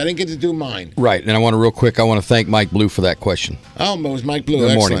things. I didn't get to do mine. Right, and I want to thank Mike Blue for that question. Oh, it was Mike Blue.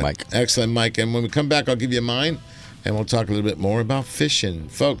 Good Excellent. morning, Mike. Excellent, Mike. And when we come back, I'll give you mine, and we'll talk a little bit more about fishing.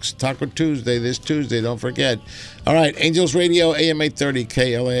 Folks, Taco Tuesday this Tuesday, don't forget. All right, Angels Radio, AM 830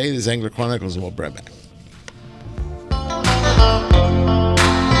 KLAA. This is Angler Chronicles, and we'll be right back.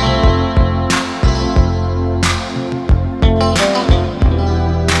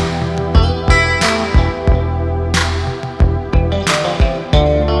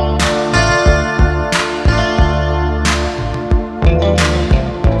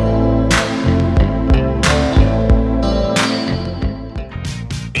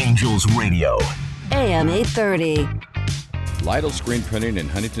 Radio. AM 830. Lytle Screen Printing in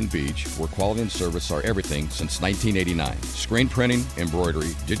Huntington Beach, where quality and service are everything since 1989. Screen printing,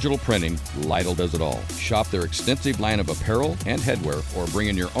 embroidery, digital printing, Lytle does it all. Shop their extensive line of apparel and headwear, or bring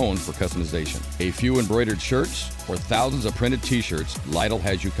in your own for customization. A few embroidered shirts or thousands of printed t-shirts, Lytle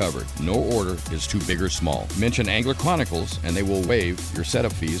has you covered. No order is too big or small. Mention Angler Chronicles and they will waive your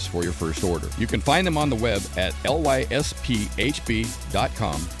setup fees for your first order. You can find them on the web at lyspHB.com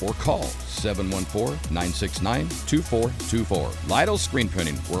or call 714-969-2424. Lytle Screen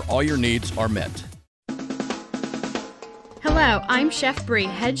Printing, where all your needs are met. Hello, I'm Chef Brie,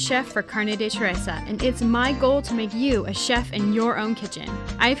 head chef for Carne de Teresa, and it's my goal to make you a chef in your own kitchen.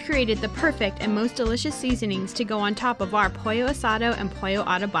 I've created the perfect and most delicious seasonings to go on top of our pollo asado and pollo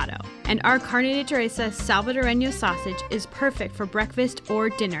adobado. And our Carne de Teresa salvadoreño sausage is perfect for breakfast or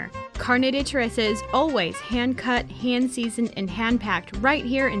dinner. Carne de Teresa is always hand-cut, hand-seasoned, and hand-packed right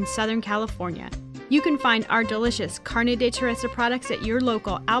here in Southern California. You can find our delicious Carne de Teresa products at your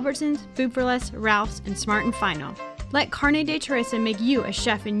local Albertsons, Food for Less, Ralph's, and Smart & Final. Let Carne de Teresa make you a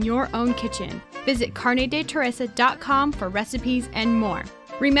chef in your own kitchen. Visit carnedeteresa.com for recipes and more.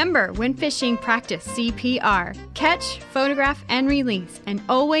 Remember, when fishing, practice CPR. Catch, photograph, and release, and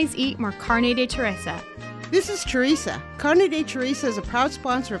always eat more Carne de Teresa. This is Teresa. Carne de Teresa is a proud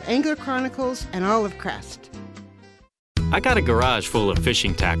sponsor of Angler Chronicles and Olive Crest. I got a garage full of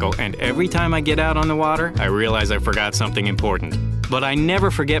fishing tackle, and every time I get out on the water, I realize I forgot something important. But I never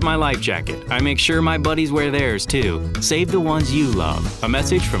forget my life jacket. I make sure my buddies wear theirs too. Save the ones you love. A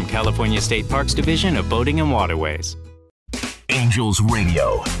message from California State Parks Division of Boating and Waterways. Angels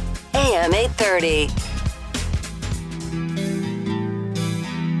Radio. AM 830.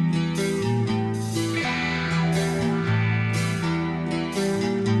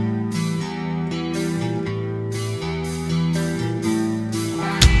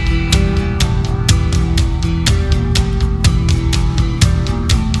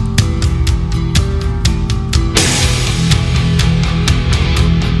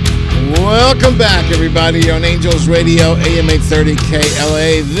 Welcome back, everybody, on Angels Radio, AM 830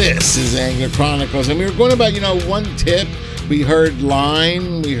 KLA. This is Angler Chronicles, and we were going about, one tip. We heard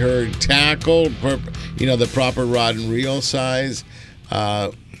line, we heard tackle, the proper rod and reel size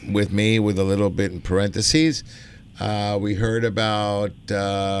with me, with a little bit in parentheses. We heard about,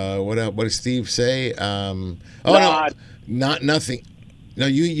 what did Steve say? Nothing. No,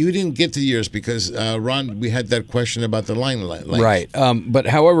 you didn't get to yours because, Ron, we had that question about the line length. Right. But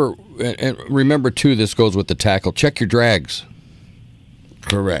however, and remember, too, this goes with the tackle. Check your drags.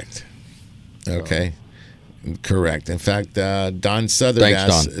 Correct. Okay. Correct. In fact, Don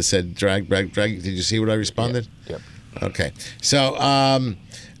Southern said drag. Did you see what I responded? Yep. Okay. So,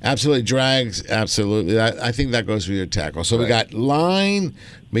 absolutely, drags, absolutely. I think that goes with your tackle. So we got line,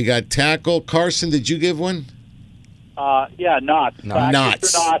 we got tackle. Carson, did you give one? Knots.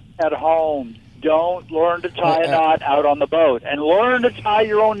 Practice your knots at home. Don't learn to tie a knot out on the boat, and learn to tie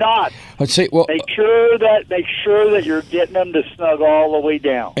your own knots. Let's say, well, make sure that you're getting them to snug all the way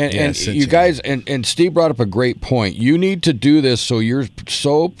down. And you guys, and Steve brought up a great point. You need to do this so you're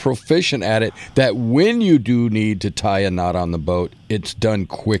so proficient at it that when you do need to tie a knot on the boat, it's done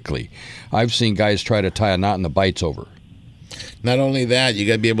quickly. I've seen guys try to tie a knot and the bite's over. Not only that, you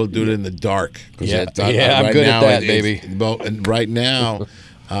got to be able to do it in the dark. I'm good at that, baby. Right now,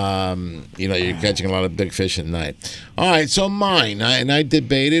 you're catching a lot of big fish at night. All right, so mine, I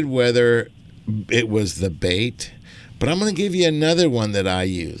debated whether it was the bait, but I'm going to give you another one that I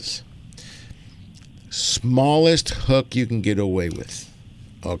use. Smallest hook you can get away with,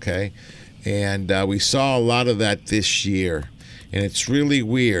 okay? And we saw a lot of that this year, and it's really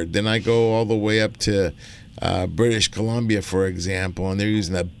weird. Then I go all the way up to British Columbia, for example, and they're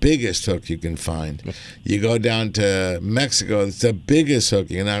using the biggest hook you can find. You go down to Mexico, it's the biggest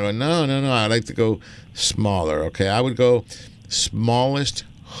hook. And I go, no, I like to go smaller, okay? I would go smallest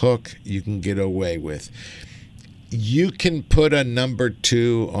hook you can get away with. You can put a number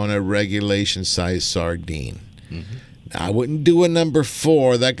 2 on a regulation size sardine. Mm-hmm. I wouldn't do a number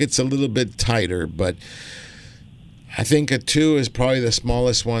 4. That gets a little bit tighter, but I think a 2 is probably the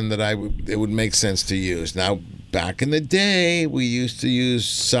smallest one that it would make sense to use. Now, back in the day, we used to use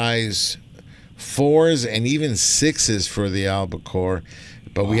size 4s and even 6s for the albacore,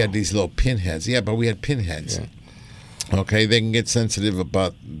 but we had these little pinheads. Yeah, but we had pinheads. Yeah. Okay, they can get sensitive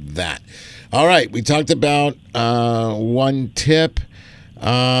about that. All right, we talked about one tip.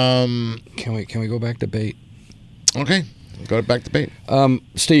 Can we go back to bait? Okay, go back to bait.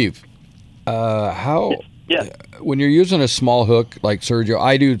 Steve, how... Yeah. When you're using a small hook like Sergio,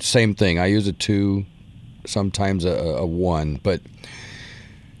 I do the same thing. I use a 2, sometimes a 1. But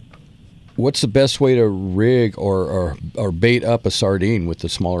what's the best way to rig or bait up a sardine with the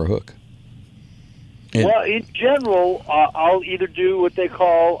smaller hook? Well, in general, I'll either do what they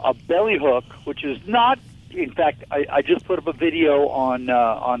call a belly hook, which is not. In fact, I just put up a video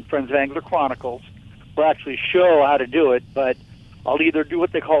on Friends of Angler Chronicles. We'll actually show how to do it, but I'll either do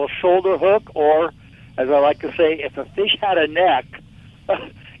what they call a shoulder hook, or, as I like to say, if a fish had a neck,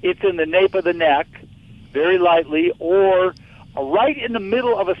 it's in the nape of the neck, very lightly, or right in the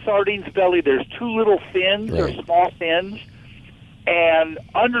middle of a sardine's belly, there's 2 little fins, or small fins, and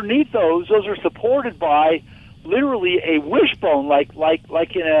underneath those are supported by literally a wishbone, like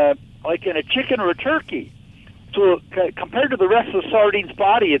in a chicken or a turkey. So compared to the rest of the sardine's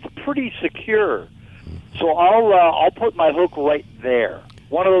body, it's pretty secure. So I'll put my hook right there.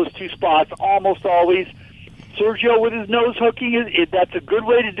 One of those 2 spots, almost always. Sergio, with his nose hooking, that's a good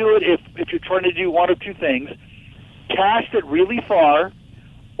way to do it if you're trying to do one of 2 things. Cast it really far,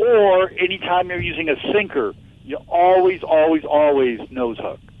 or anytime you're using a sinker, you always nose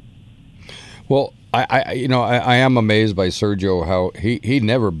hook. Well, I am amazed by Sergio how he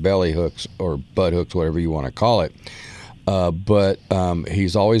never belly hooks or butt hooks, whatever you want to call it. But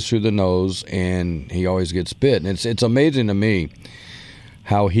he's always through the nose, and he always gets bit. And it's amazing to me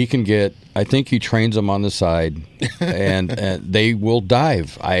how he can get. I think he trains them on the side, and they will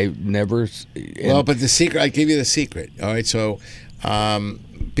dive. I never. Well, but the secret, I give you the secret. All right, so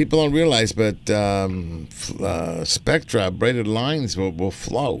people don't realize, but Spectra braided lines will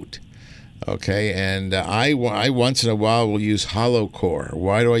float. Okay, and I once in a while will use hollow core.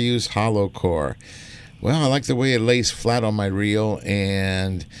 Why do I use hollow core? Well, I like the way it lays flat on my reel,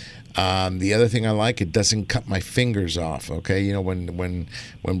 and the other thing I like, it doesn't cut my fingers off. Okay, you know, when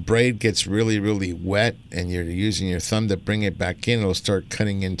braid gets really, really wet and you're using your thumb to bring it back in, it'll start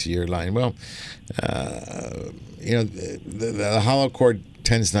cutting into your line. Well, you know, the hollow core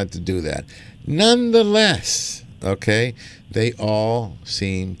tends not to do that. Nonetheless, okay, they all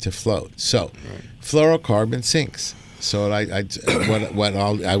seem to float. So, fluorocarbon sinks. So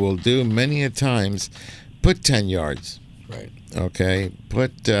I will do many a times, put 10 yards. Right. Okay.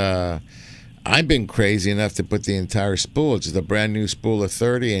 I've been crazy enough to put the entire spool, just a brand new spool of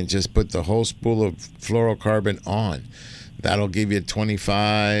 30, and just put the whole spool of fluorocarbon on. That'll give you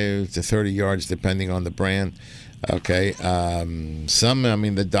 25 to 30 yards depending on the brand. Okay. The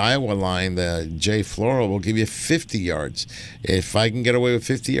Daiwa line, the J Floral, will give you 50 yards. If I can get away with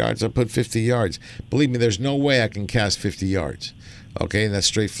 50 yards, I'll put 50 yards. Believe me, there's no way I can cast 50 yards. Okay, and that's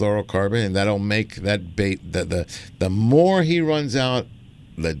straight fluorocarbon, and that'll make that bait, the more he runs out,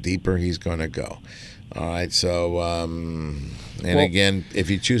 the deeper he's going to go. All right, so again, if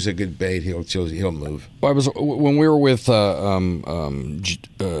you choose a good bait, he'll move. Well, when we were with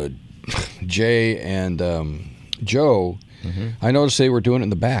Jay and Joe, I noticed they were doing it in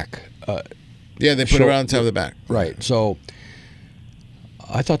the back. Yeah, they put it around the top of the back. Right. So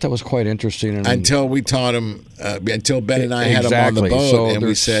I thought that was quite interesting. Until we taught him, until Ben and I had him on the boat, and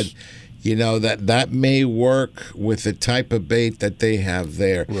we said, you know, that may work with the type of bait that they have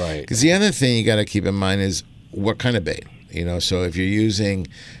there. Right. Because the other thing you got to keep in mind is what kind of bait. You know, so if you're using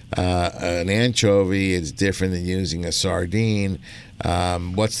an anchovy, it's different than using a sardine.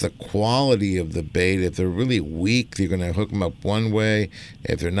 What's the quality of the bait? If they're really weak, you're going to hook them up one way.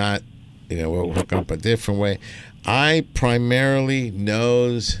 If they're not, you know, we'll hook them up a different way. I primarily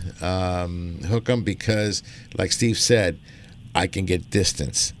nose hook them because, like Steve said, I can get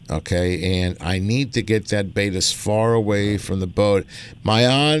distance, okay? And I need to get that bait as far away from the boat. My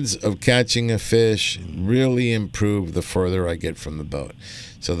odds of catching a fish really improve the further I get from the boat.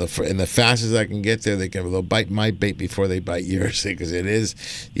 So the fastest I can get there, they'll bite my bait before they bite yours, because it is,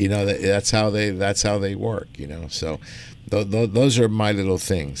 you know, that's how they work, you know. So those are my little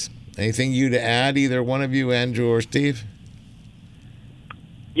things. Anything you to add, either one of you, Andrew or Steve?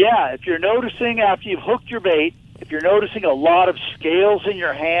 Yeah, if you're noticing after you've hooked your bait, if you're noticing a lot of scales in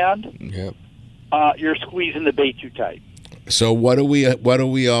your hand, yep, you're squeezing the bait too tight. So what do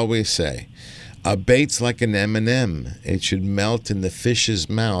we always say? A bait's like an M&M. It should melt in the fish's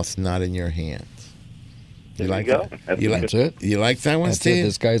mouth, not in your hands. You like that? That's it. You like that one, That's Steve? it.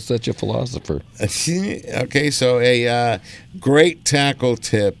 This guy's such a philosopher. Okay, so a great tackle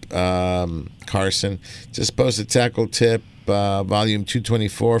tip, Carson. Just post a tackle tip, volume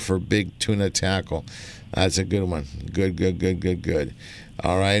 224 for big tuna tackle. That's a good one. Good.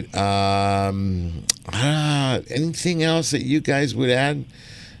 All right. Anything else that you guys would add?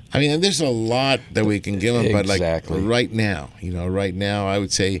 I mean, there's a lot that we can give them, exactly. But like right now, I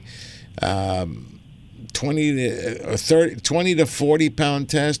would say 20 to 40 pound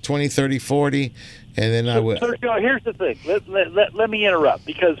test, 20, 30, 40, and then I would. Sergio, here's the thing. Let me interrupt,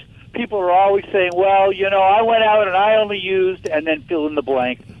 because people are always saying, well, you know, I went out and I only used, and then fill in the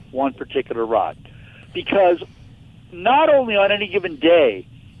blank, one particular rod. Because not only on any given day,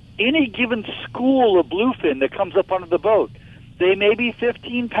 any given school of bluefin that comes up onto the boat, they may be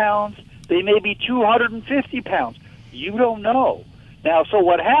 15 pounds, they may be 250 pounds. You don't know. Now, so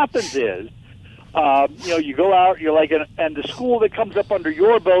what happens is, you go out, you're like, and the school that comes up under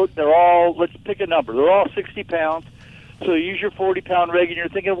your boat, they're all, let's pick a number, they're all 60 pounds. So you use your 40-pound rig, and you're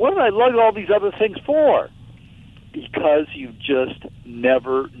thinking, what did I lug all these other things for? Because you just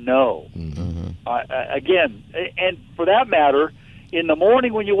never know. Mm-hmm. Again, and for that matter, in the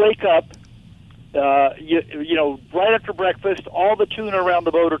morning when you wake up, right after breakfast, all the tuna around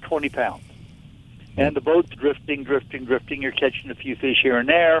the boat are 20 pounds. And the boat's drifting. You're catching a few fish here and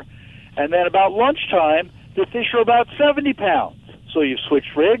there. And then about lunchtime, the fish are about 70 pounds. So you've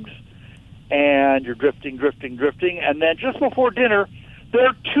switched rigs, and you're drifting. And then just before dinner,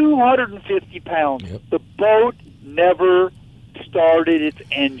 they're 250 pounds. Yep. The boat never started its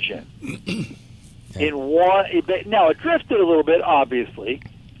engine. Now, it drifted a little bit, obviously,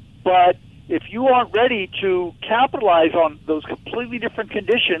 but if you aren't ready to capitalize on those completely different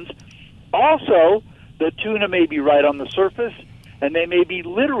conditions, also, the tuna may be right on the surface, and they may be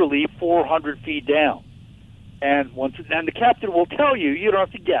literally 400 feet down. And the captain will tell you, you don't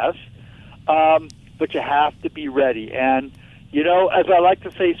have to guess, but you have to be ready. And, You know, as I like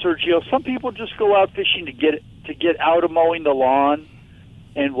to say, Sergio, some people just go out fishing to get out of mowing the lawn,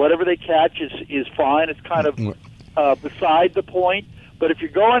 and whatever they catch is fine. It's kind of beside the point. But if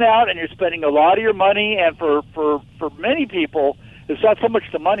you're going out and you're spending a lot of your money, and for many people, it's not so much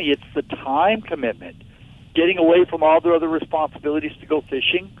the money, it's the time commitment, getting away from all their other responsibilities to go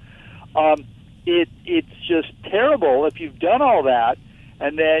fishing. It's just terrible if you've done all that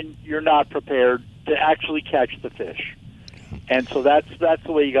and then you're not prepared to actually catch the fish. And so that's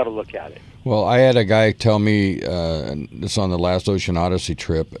the way you got to look at it. Well, I had a guy tell me this on the last Ocean Odyssey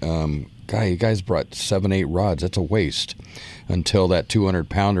trip. You guys brought 7-8 rods. That's a waste until that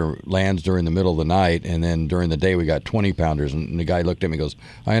 200-pounder lands during the middle of the night, and then during the day we got 20-pounders. And the guy looked at me and goes,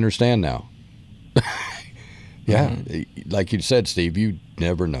 "I understand now." Yeah, like you said, Steve, you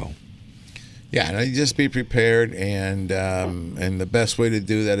never know. Yeah, and just be prepared, and the best way to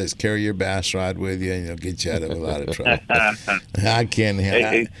do that is carry your bass rod with you, and it'll get you out of a lot of trouble. I can't.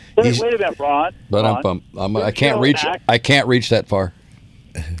 Wait a minute, Ron. I can't reach. I can't reach that far.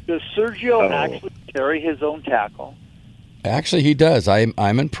 Does Sergio actually carry his own tackle? Actually, he does. I'm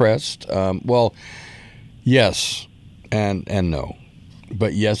impressed. Well, yes, and no,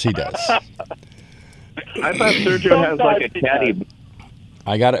 but yes, he does. I thought Sergio has like a caddy.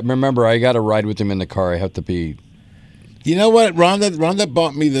 I got to ride with him in the car. I have to be. You know what? Rhonda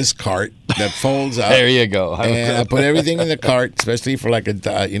bought me this cart that folds up. There you go. And I put everything in the cart, especially for like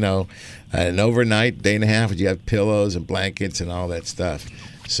an overnight, day and a half. You have pillows and blankets and all that stuff.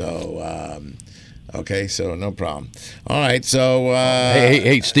 So, okay, so no problem. All right, so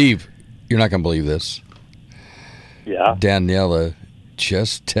hey, Steve, you're not gonna believe this. Yeah. Daniela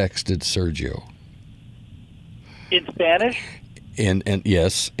just texted Sergio in Spanish. And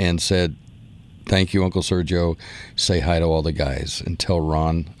yes, and said, "Thank you, Uncle Sergio. Say hi to all the guys and tell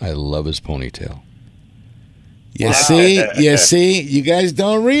Ron I love his ponytail." You see, you guys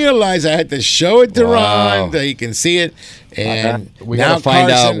don't realize I had to show it to Ron so you can see it. And we got to find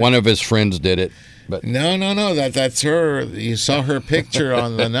out one of his friends did it. But no, that's her. You saw her picture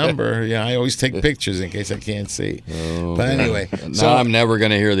on the number. Yeah, I always take pictures in case I can't see. Oh, but anyway, so I'm never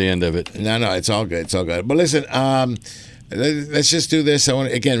going to hear the end of it. No, it's all good. It's all good. But listen, let's just do this. I want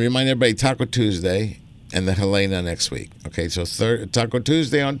to, again, remind everybody, Taco Tuesday and the Helena next week. Okay, so Taco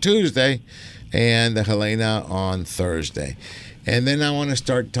Tuesday on Tuesday and the Helena on Thursday. And then I want to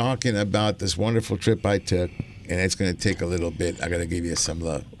start talking about this wonderful trip I took, and it's going to take a little bit. I got to give you some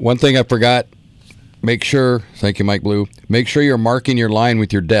love. One thing I forgot, thank you, Mike Blue, make sure you're marking your line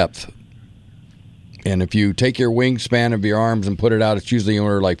with your depth. And if you take your wingspan of your arms and put it out, it's usually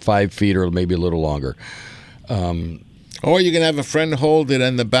under like 5 feet or maybe a little longer. Or you can have a friend hold it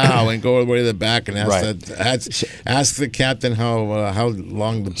in the bow and go all the way to the back and ask the captain how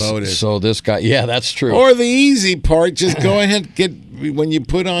long the boat is. So this guy, yeah, that's true. Or the easy part, just go ahead when you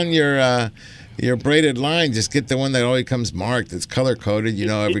put on your braided line, just get the one that always comes marked. It's color coded. You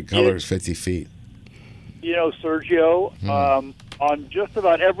know, every color is 50 feet. You know, Sergio, on just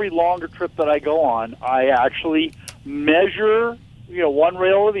about every longer trip that I go on, I actually measure, one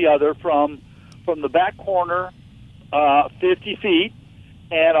rail or the other from the back corner 50 feet,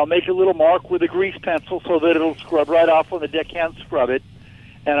 and I'll make a little mark with a grease pencil so that it'll scrub right off when the deckhands scrub it,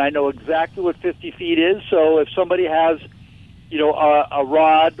 and I know exactly what 50 feet is. So if somebody has, a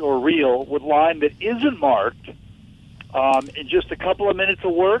rod or reel with line that isn't marked, in just a couple of minutes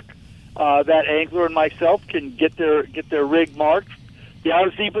of work, that angler and myself can get their rig marked down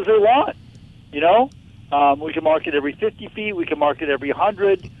as deep as they want. We can mark it every 50 feet. We can mark it every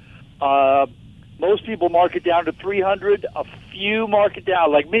 100. Most people mark it down to 300. A few mark it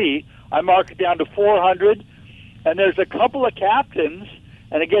down, like me. I mark it down to 400. And there's a couple of captains,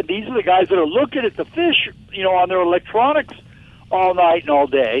 and again, these are the guys that are looking at the fish, on their electronics all night and all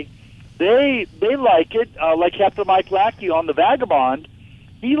day. They like it, like Captain Mike Lackey on the Vagabond.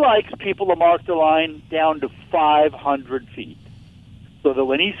 He likes people to mark the line down to 500 feet. So that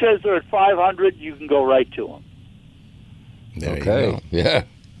when he says they're at 500, you can go right to them. There you go. Yeah.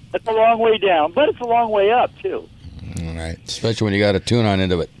 It's a long way down, but it's a long way up, too. All right. Especially when you got a tune on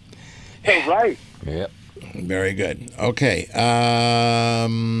into it. Hey, right. Yep. Very good. Okay.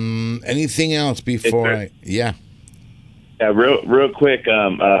 Anything else before Yeah, real quick,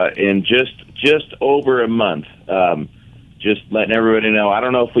 in just over a month, just letting everybody know, I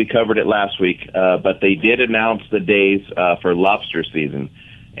don't know if we covered it last week, but they did announce the days for lobster season.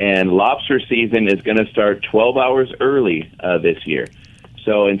 And lobster season is going to start 12 hours early this year.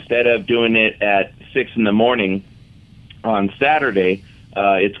 So instead of doing it at 6 in the morning on Saturday,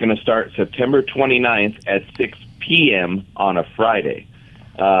 it's going to start September 29th at 6 p.m. on a Friday.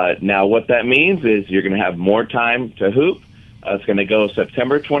 Now, what that means is you're going to have more time to hoop, It's going to go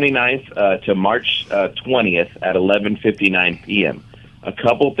September 29th to March 20th at 11:59 p.m. A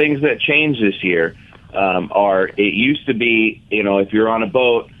couple things that changed this year are, it used to be, if you're on a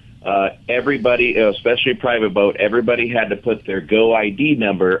boat, everybody, especially a private boat, everybody had to put their Go ID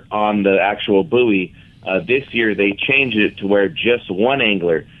number on the actual buoy. This year they changed it to where just one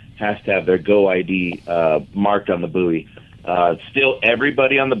angler has to have their Go ID marked on the buoy. Still,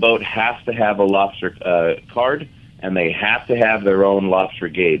 everybody on the boat has to have a lobster card, and they have to have their own lobster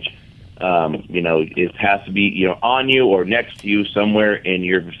gauge. It has to be on you or next to you somewhere in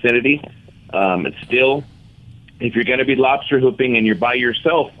your vicinity. It's still, if you're going to be lobster hooping and you're by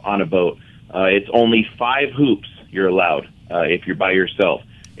yourself on a boat, it's only 5 hoops you're allowed if you're by yourself.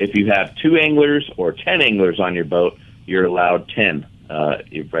 If you have 2 anglers or 10 anglers on your boat, you're allowed 10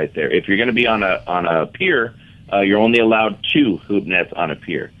 right there. If you're going to be on a pier, you're only allowed 2 hoop nets on a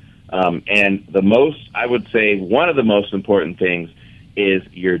pier. And I would say one of the most important things is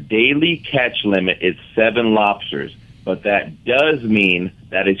your daily catch limit is 7 lobsters. But that does mean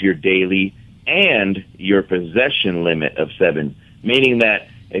that is your daily and your possession limit of 7. Meaning that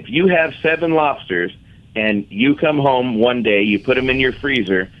if you have 7 lobsters and you come home one day, you put them in your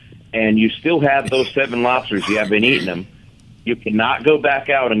freezer, and you still have those 7 lobsters, you haven't eaten them, you cannot go back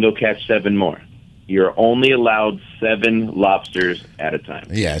out and go catch 7 more. You're only allowed 7 lobsters at a time.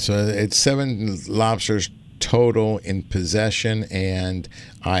 Yeah, so it's 7 lobsters total in possession, and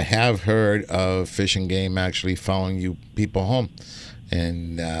I have heard of Fish and Game actually following you people home,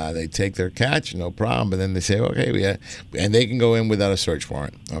 and they take their catch, no problem, but then they say, okay, and they can go in without a search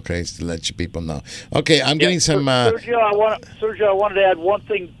warrant, okay, to let you people know. Okay, I'm getting some... Sergio, I wanted to add one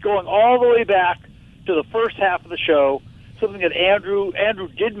thing, going all the way back to the first half of the show, something that Andrew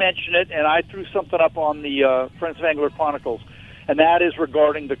did mention it, and I threw something up on the Friends of Angler Chronicles, and that is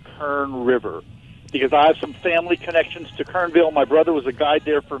regarding the Kern River, because I have some family connections to Kernville. My brother was a guide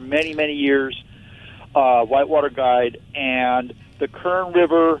there for many, many years, whitewater guide, and the Kern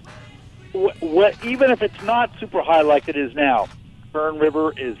River, even if it's not super high like it is now, Kern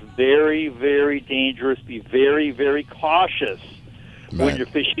River is very, very dangerous. Be very, very cautious when you're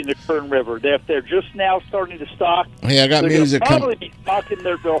fishing the Kern River. If they're just now starting to stock, hey, I got music. They're probably be stocking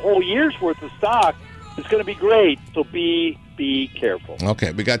their whole year's worth of stock. It's going to be great, so be careful.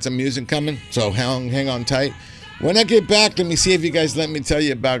 Okay, we got some music coming, so hang on tight. When I get back, let me see if you guys let me tell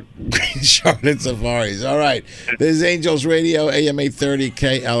you about Green Charlotte Safaris. All right, this is Angels Radio, AM 830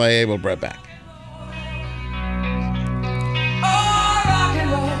 KLAA. We'll be right back.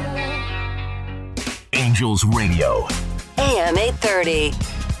 Angels Radio, AM 830.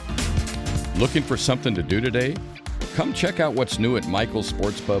 Looking for something to do today? Come check out what's new at Michael's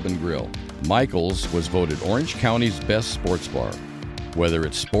Sports Pub and Grill. Michael's was voted Orange County's best sports bar. Whether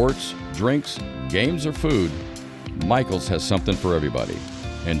it's sports, drinks, games, or food, Michael's has something for everybody.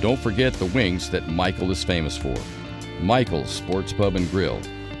 And don't forget the wings that Michael is famous for. Michael's Sports Pub and Grill,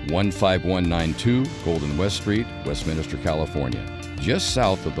 15192 Golden West Street, Westminster, California, just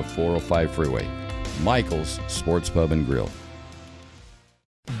south of the 405 freeway. Michael's Sports Pub and Grill.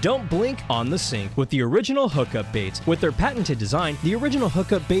 Don't blink on the sink with the original hookup baits. With their patented design, the original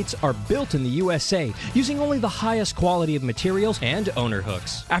hookup baits are built in the USA, using only the highest quality of materials and owner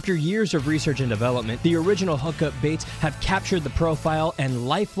hooks. After years of research and development, the original hookup baits have captured the profile and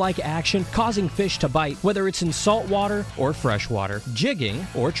lifelike action, causing fish to bite, whether it's in saltwater or freshwater, jigging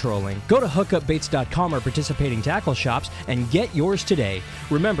or trolling. Go to hookupbaits.com or participating tackle shops and get yours today.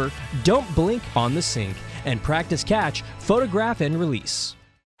 Remember, don't blink on the sink, and practice catch, photograph, and release.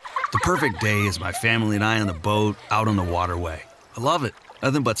 The perfect day is my family and I on the boat out on the waterway. I love it.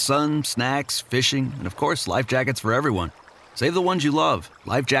 Nothing but sun, snacks, fishing, and of course, life jackets for everyone. Save the ones you love.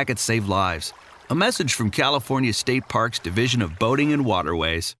 Life jackets save lives. A message from California State Parks Division of Boating and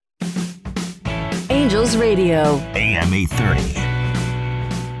Waterways. Angels Radio, AM 830.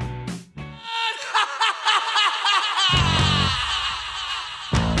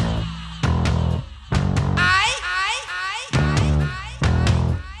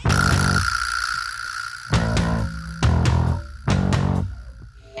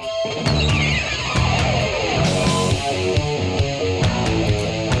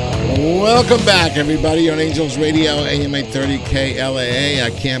 Welcome back, everybody, on Angels Radio, AM 830 KLAA. I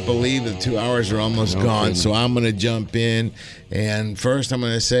can't believe the 2 hours are almost gone, so I'm going to jump in. And first, I'm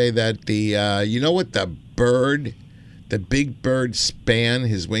going to say that you know what the big bird span,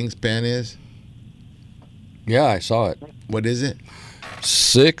 his wingspan is? Yeah, I saw it. What is it?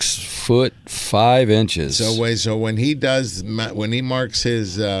 6'5". So when he marks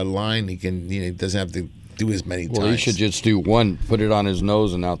his line, he doesn't have to do as many times. Well, he should just do one, put it on his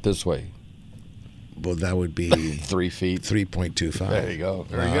nose and out this way. Well, that would be 3 feet. 3.25. There you go.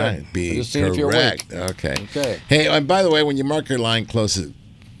 Very All good. right. Be Just seeing if you're awake. Okay. Okay. Hey, and by the way, when you mark your line close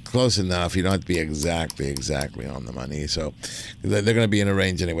enough, you don't have to be exactly on the money. So they're going to be in a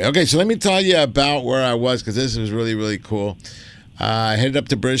range anyway. Okay, so let me tell you about where I was, because this was really, really cool. I headed up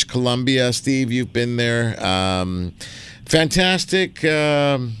to British Columbia. Steve, you've been there. Fantastic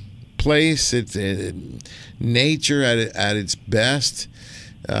place. It's nature at its best.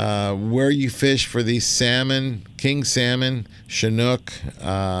 Where you fish for these salmon, king salmon, Chinook.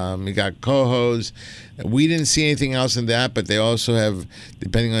 We got cohos. We didn't see anything else in that, but they also have,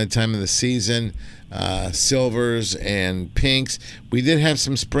 depending on the time of the season, silvers and pinks. We did have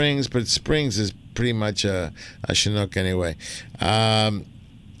some springs, but springs is pretty much a Chinook anyway.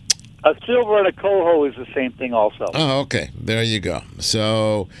 A silver and a coho is the same thing also. Oh, okay. There you go.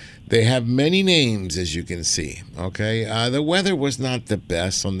 So they have many names, as you can see. Okay. The weather was not the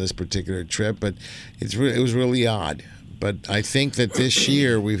best on this particular trip, but it was really odd. But I think that this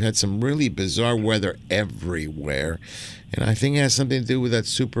year we've had some really bizarre weather everywhere, and I think it has something to do with that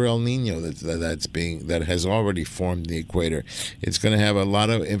super El Nino that has already formed the equator. It's going to have a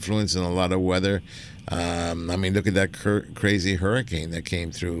lot of influence and a lot of weather. I mean, look at that crazy hurricane that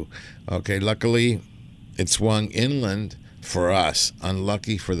came through. Okay, luckily it swung inland for us.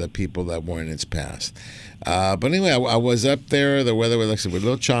 Unlucky for the people that were in its path. But anyway, I was up there. The weather was a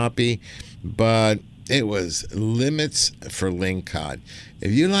little choppy, but it was limits for lingcod.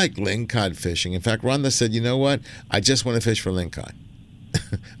 If you like lingcod fishing, in fact, Rhonda said, you know what? I just want to fish for lingcod.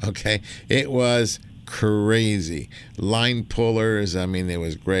 Okay? It was crazy. Line pullers, I mean, it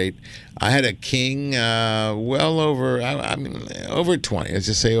was great. I had a king over 20. Let's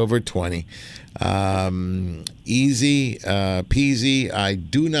just say over 20. Easy peasy. I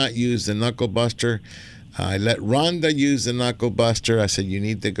do not use the knuckle buster. I let Rhonda use the knuckle buster. I said, you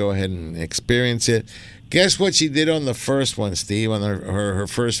need to go ahead and experience it. Guess what she did on the first one, Steve, on her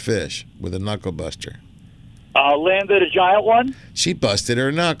first fish with a knuckle buster? Landed a giant one? She busted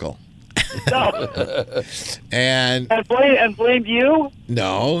her knuckle. No. and blamed you?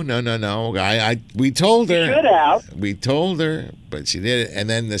 No. We told her. You should have. We told her, but she did it. And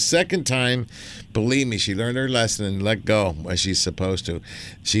then the second time, believe me, she learned her lesson and let go as she's supposed to.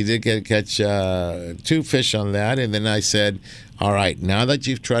 She did catch 2 fish on that, and then I said, all right, now that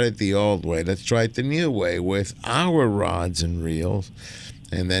you've tried it the old way, let's try it the new way with our rods and reels.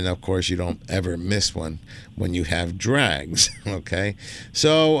 And then, of course, you don't ever miss one when you have drags, okay?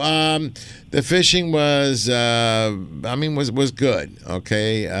 So the fishing was good,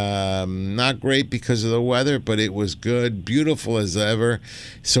 okay? Not great because of the weather, but it was good, beautiful as ever.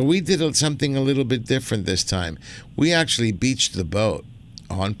 So we did something a little bit different this time. We actually beached the boat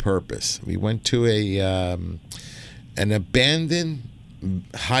on purpose. We went to an abandoned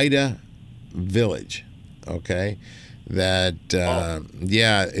Haida village, okay? That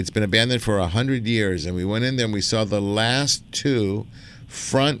it's been abandoned for 100 years, and we went in there and we saw the last 2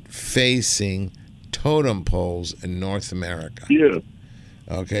 front-facing totem poles in North America. Yeah.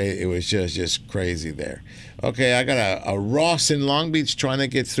 Okay, it was just crazy there. Okay, I got a Ross in Long Beach trying to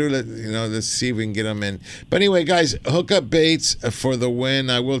get through. Let's see if we can get them in. But anyway, guys, hookup baits for the win.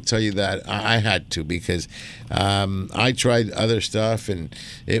 I will tell you that I had to, because I tried other stuff and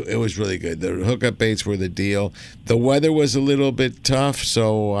it was really good. The hookup baits were the deal. The weather was a little bit tough,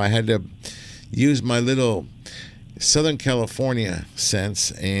 so I had to use my little Southern California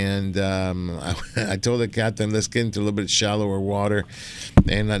sense, and I told the captain, let's get into a little bit shallower water,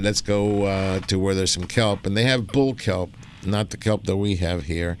 and let's go to where there's some kelp. And they have bull kelp, not the kelp that we have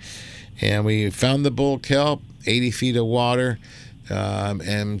here. And we found the bull kelp, 80 feet of water,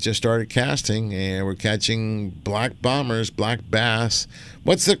 and just started casting, and we're catching black bombers, black bass.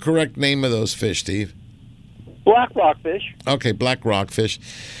 What's the correct name of those fish, Steve? Black rockfish. Okay, black rockfish.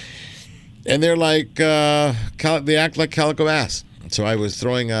 And they're like, they act like calico bass. So I was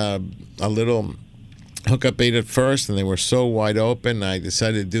throwing a little hookup bait at first, and they were so wide open, I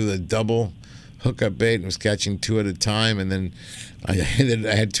decided to do the double hookup bait and was catching 2 at a time. And then I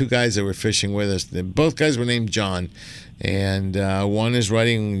had 2 guys that were fishing with us. Both guys were named John. And one is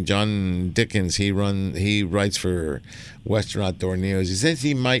writing, John Dickens. He writes for Western Outdoor News. He says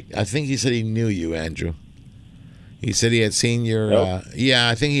I think he said he knew you, Andrew. He said he had seen your, I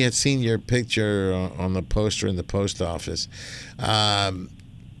think he had seen your picture on the poster in the post office.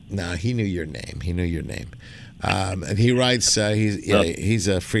 No, he knew your name. And he writes, he's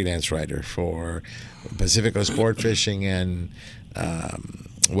a freelance writer for Pacifico Sport Fishing and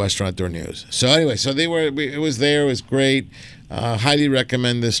Western Outdoor News. So anyway, it was great. Highly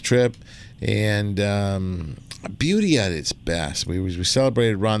recommend this trip. And beauty at its best. We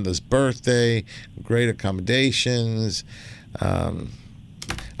celebrated Rhonda's birthday, great accommodations. I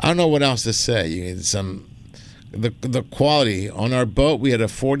don't know what else to say. You need the quality on our boat. We had a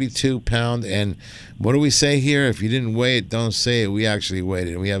 42-pound, and what do we say here? If you didn't weigh it, don't say it. We actually weighed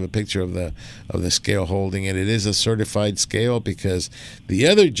it. We have a picture of the scale holding it. It is a certified scale because the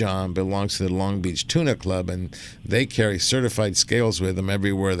other John belongs to the Long Beach Tuna Club, and they carry certified scales with them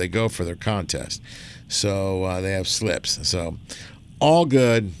everywhere they go for their contest. So they have slips. So all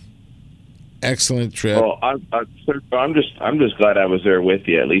good. Excellent trip. Well, I'm just glad I was there with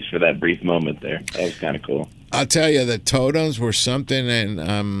you, at least for that brief moment there. That was kind of cool. I'll tell you, the totems were something, and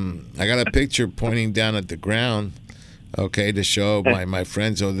I got a picture pointing down at the ground, okay, to show my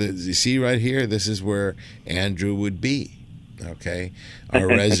friends. Oh, you see right here, this is where Andrew would be, okay, our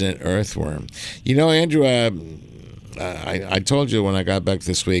resident earthworm. You know, Andrew, I told you when I got back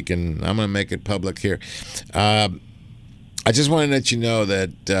this week, and I'm going to make it public here. I just want to let you know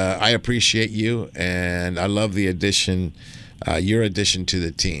that I appreciate you, and I love the addition. Your addition to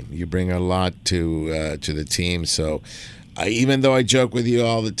the team. You bring a lot to the team. So even though I joke with you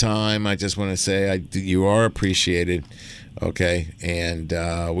all the time, I just want to say you are appreciated. Okay, and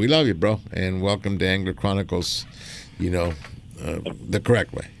we love you, bro. And welcome to Angler Chronicles. You know, the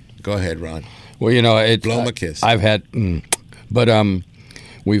correct way. Go ahead, Ron. Well, you know, blow him a kiss. I've had, but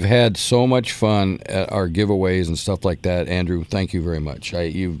we've had so much fun at our giveaways and stuff like that. Andrew, thank you very much.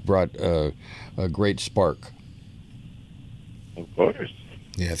 You've brought a great spark. Of course.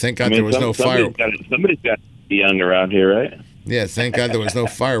 Yeah, thank God there was no fireworks. Somebody's got to be young around here, right? Yeah, thank God there was no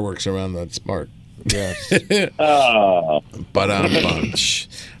fireworks around that spark. Yes. But bunch.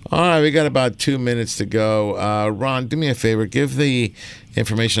 All right, we got about 2 minutes to go. Ron, do me a favor. Give the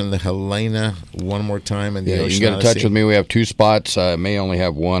information on the Helena one more time. And the you can get in touch with me. We have 2 spots. I may only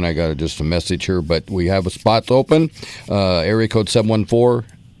have one. I got just a message here, but we have a spot open. Area code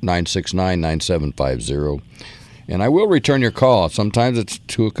 714-969-9750. And I will return your call. Sometimes it's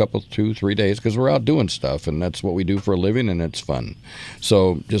 2-3 days because we're out doing stuff, and that's what we do for a living, and it's fun.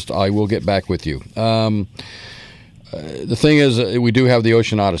 So I will get back with you. The thing is, we do have the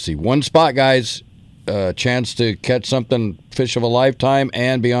Ocean Odyssey. 1 spot, guys. Chance to catch something, fish of a lifetime,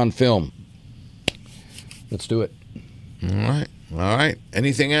 and be on film. Let's do it. All right.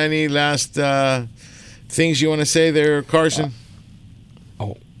 Anything, any last things you want to say there, Carson?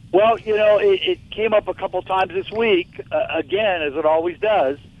 Well, you know, it came up a couple times this week, again, as it always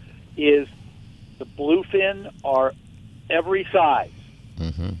does, is the bluefin are every size,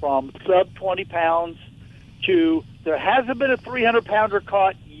 from sub 20 pounds to, there hasn't been a 300-pounder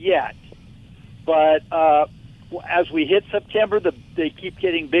caught yet, but as we hit September, they keep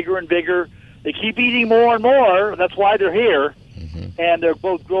getting bigger and bigger. They keep eating more and more. That's why they're here, and they're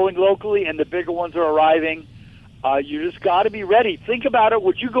both growing locally, and the bigger ones are arriving. You just got to be ready. Think about it.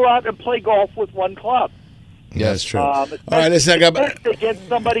 Would you go out and play golf with 1 club? Yeah, that's true. All right, listen, I got against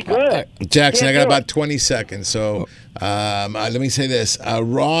somebody good. Jackson, I got about 20 seconds. So let me say this.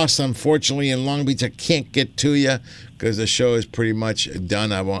 Ross, unfortunately, in Long Beach, I can't get to you because the show is pretty much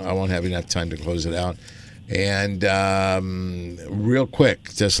done. I won't have enough time to close it out. And real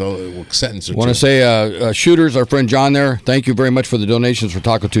quick, just a sentence or two. I want to say, Shooters, our friend John there, thank you very much for the donations for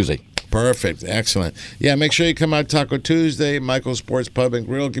Taco Tuesday. Perfect. Excellent. Yeah, make sure you come out Taco Tuesday, Michael's Sports Pub and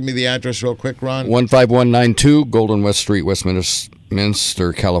Grill. Give me the address real quick, Ron. 15192 Golden West Street,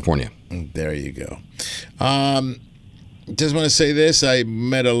 Westminster, California. There you go. Just want to say this. I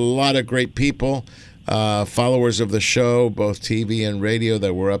met a lot of great people, followers of the show, both TV and radio,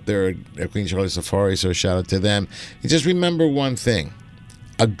 that were up there at Queen Charlotte Safari, so shout out to them. And just remember one thing.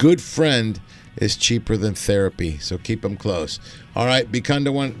 A good friend is cheaper than therapy, so keep them close. All right, be kind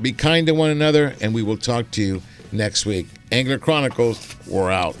to one another, and we will talk to you next week. Angler Chronicles, we're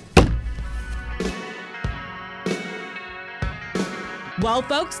out. Well,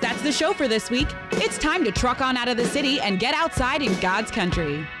 folks, that's the show for this week. It's time to truck on out of the city and get outside in God's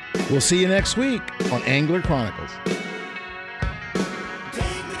country. We'll see you next week on Angler Chronicles.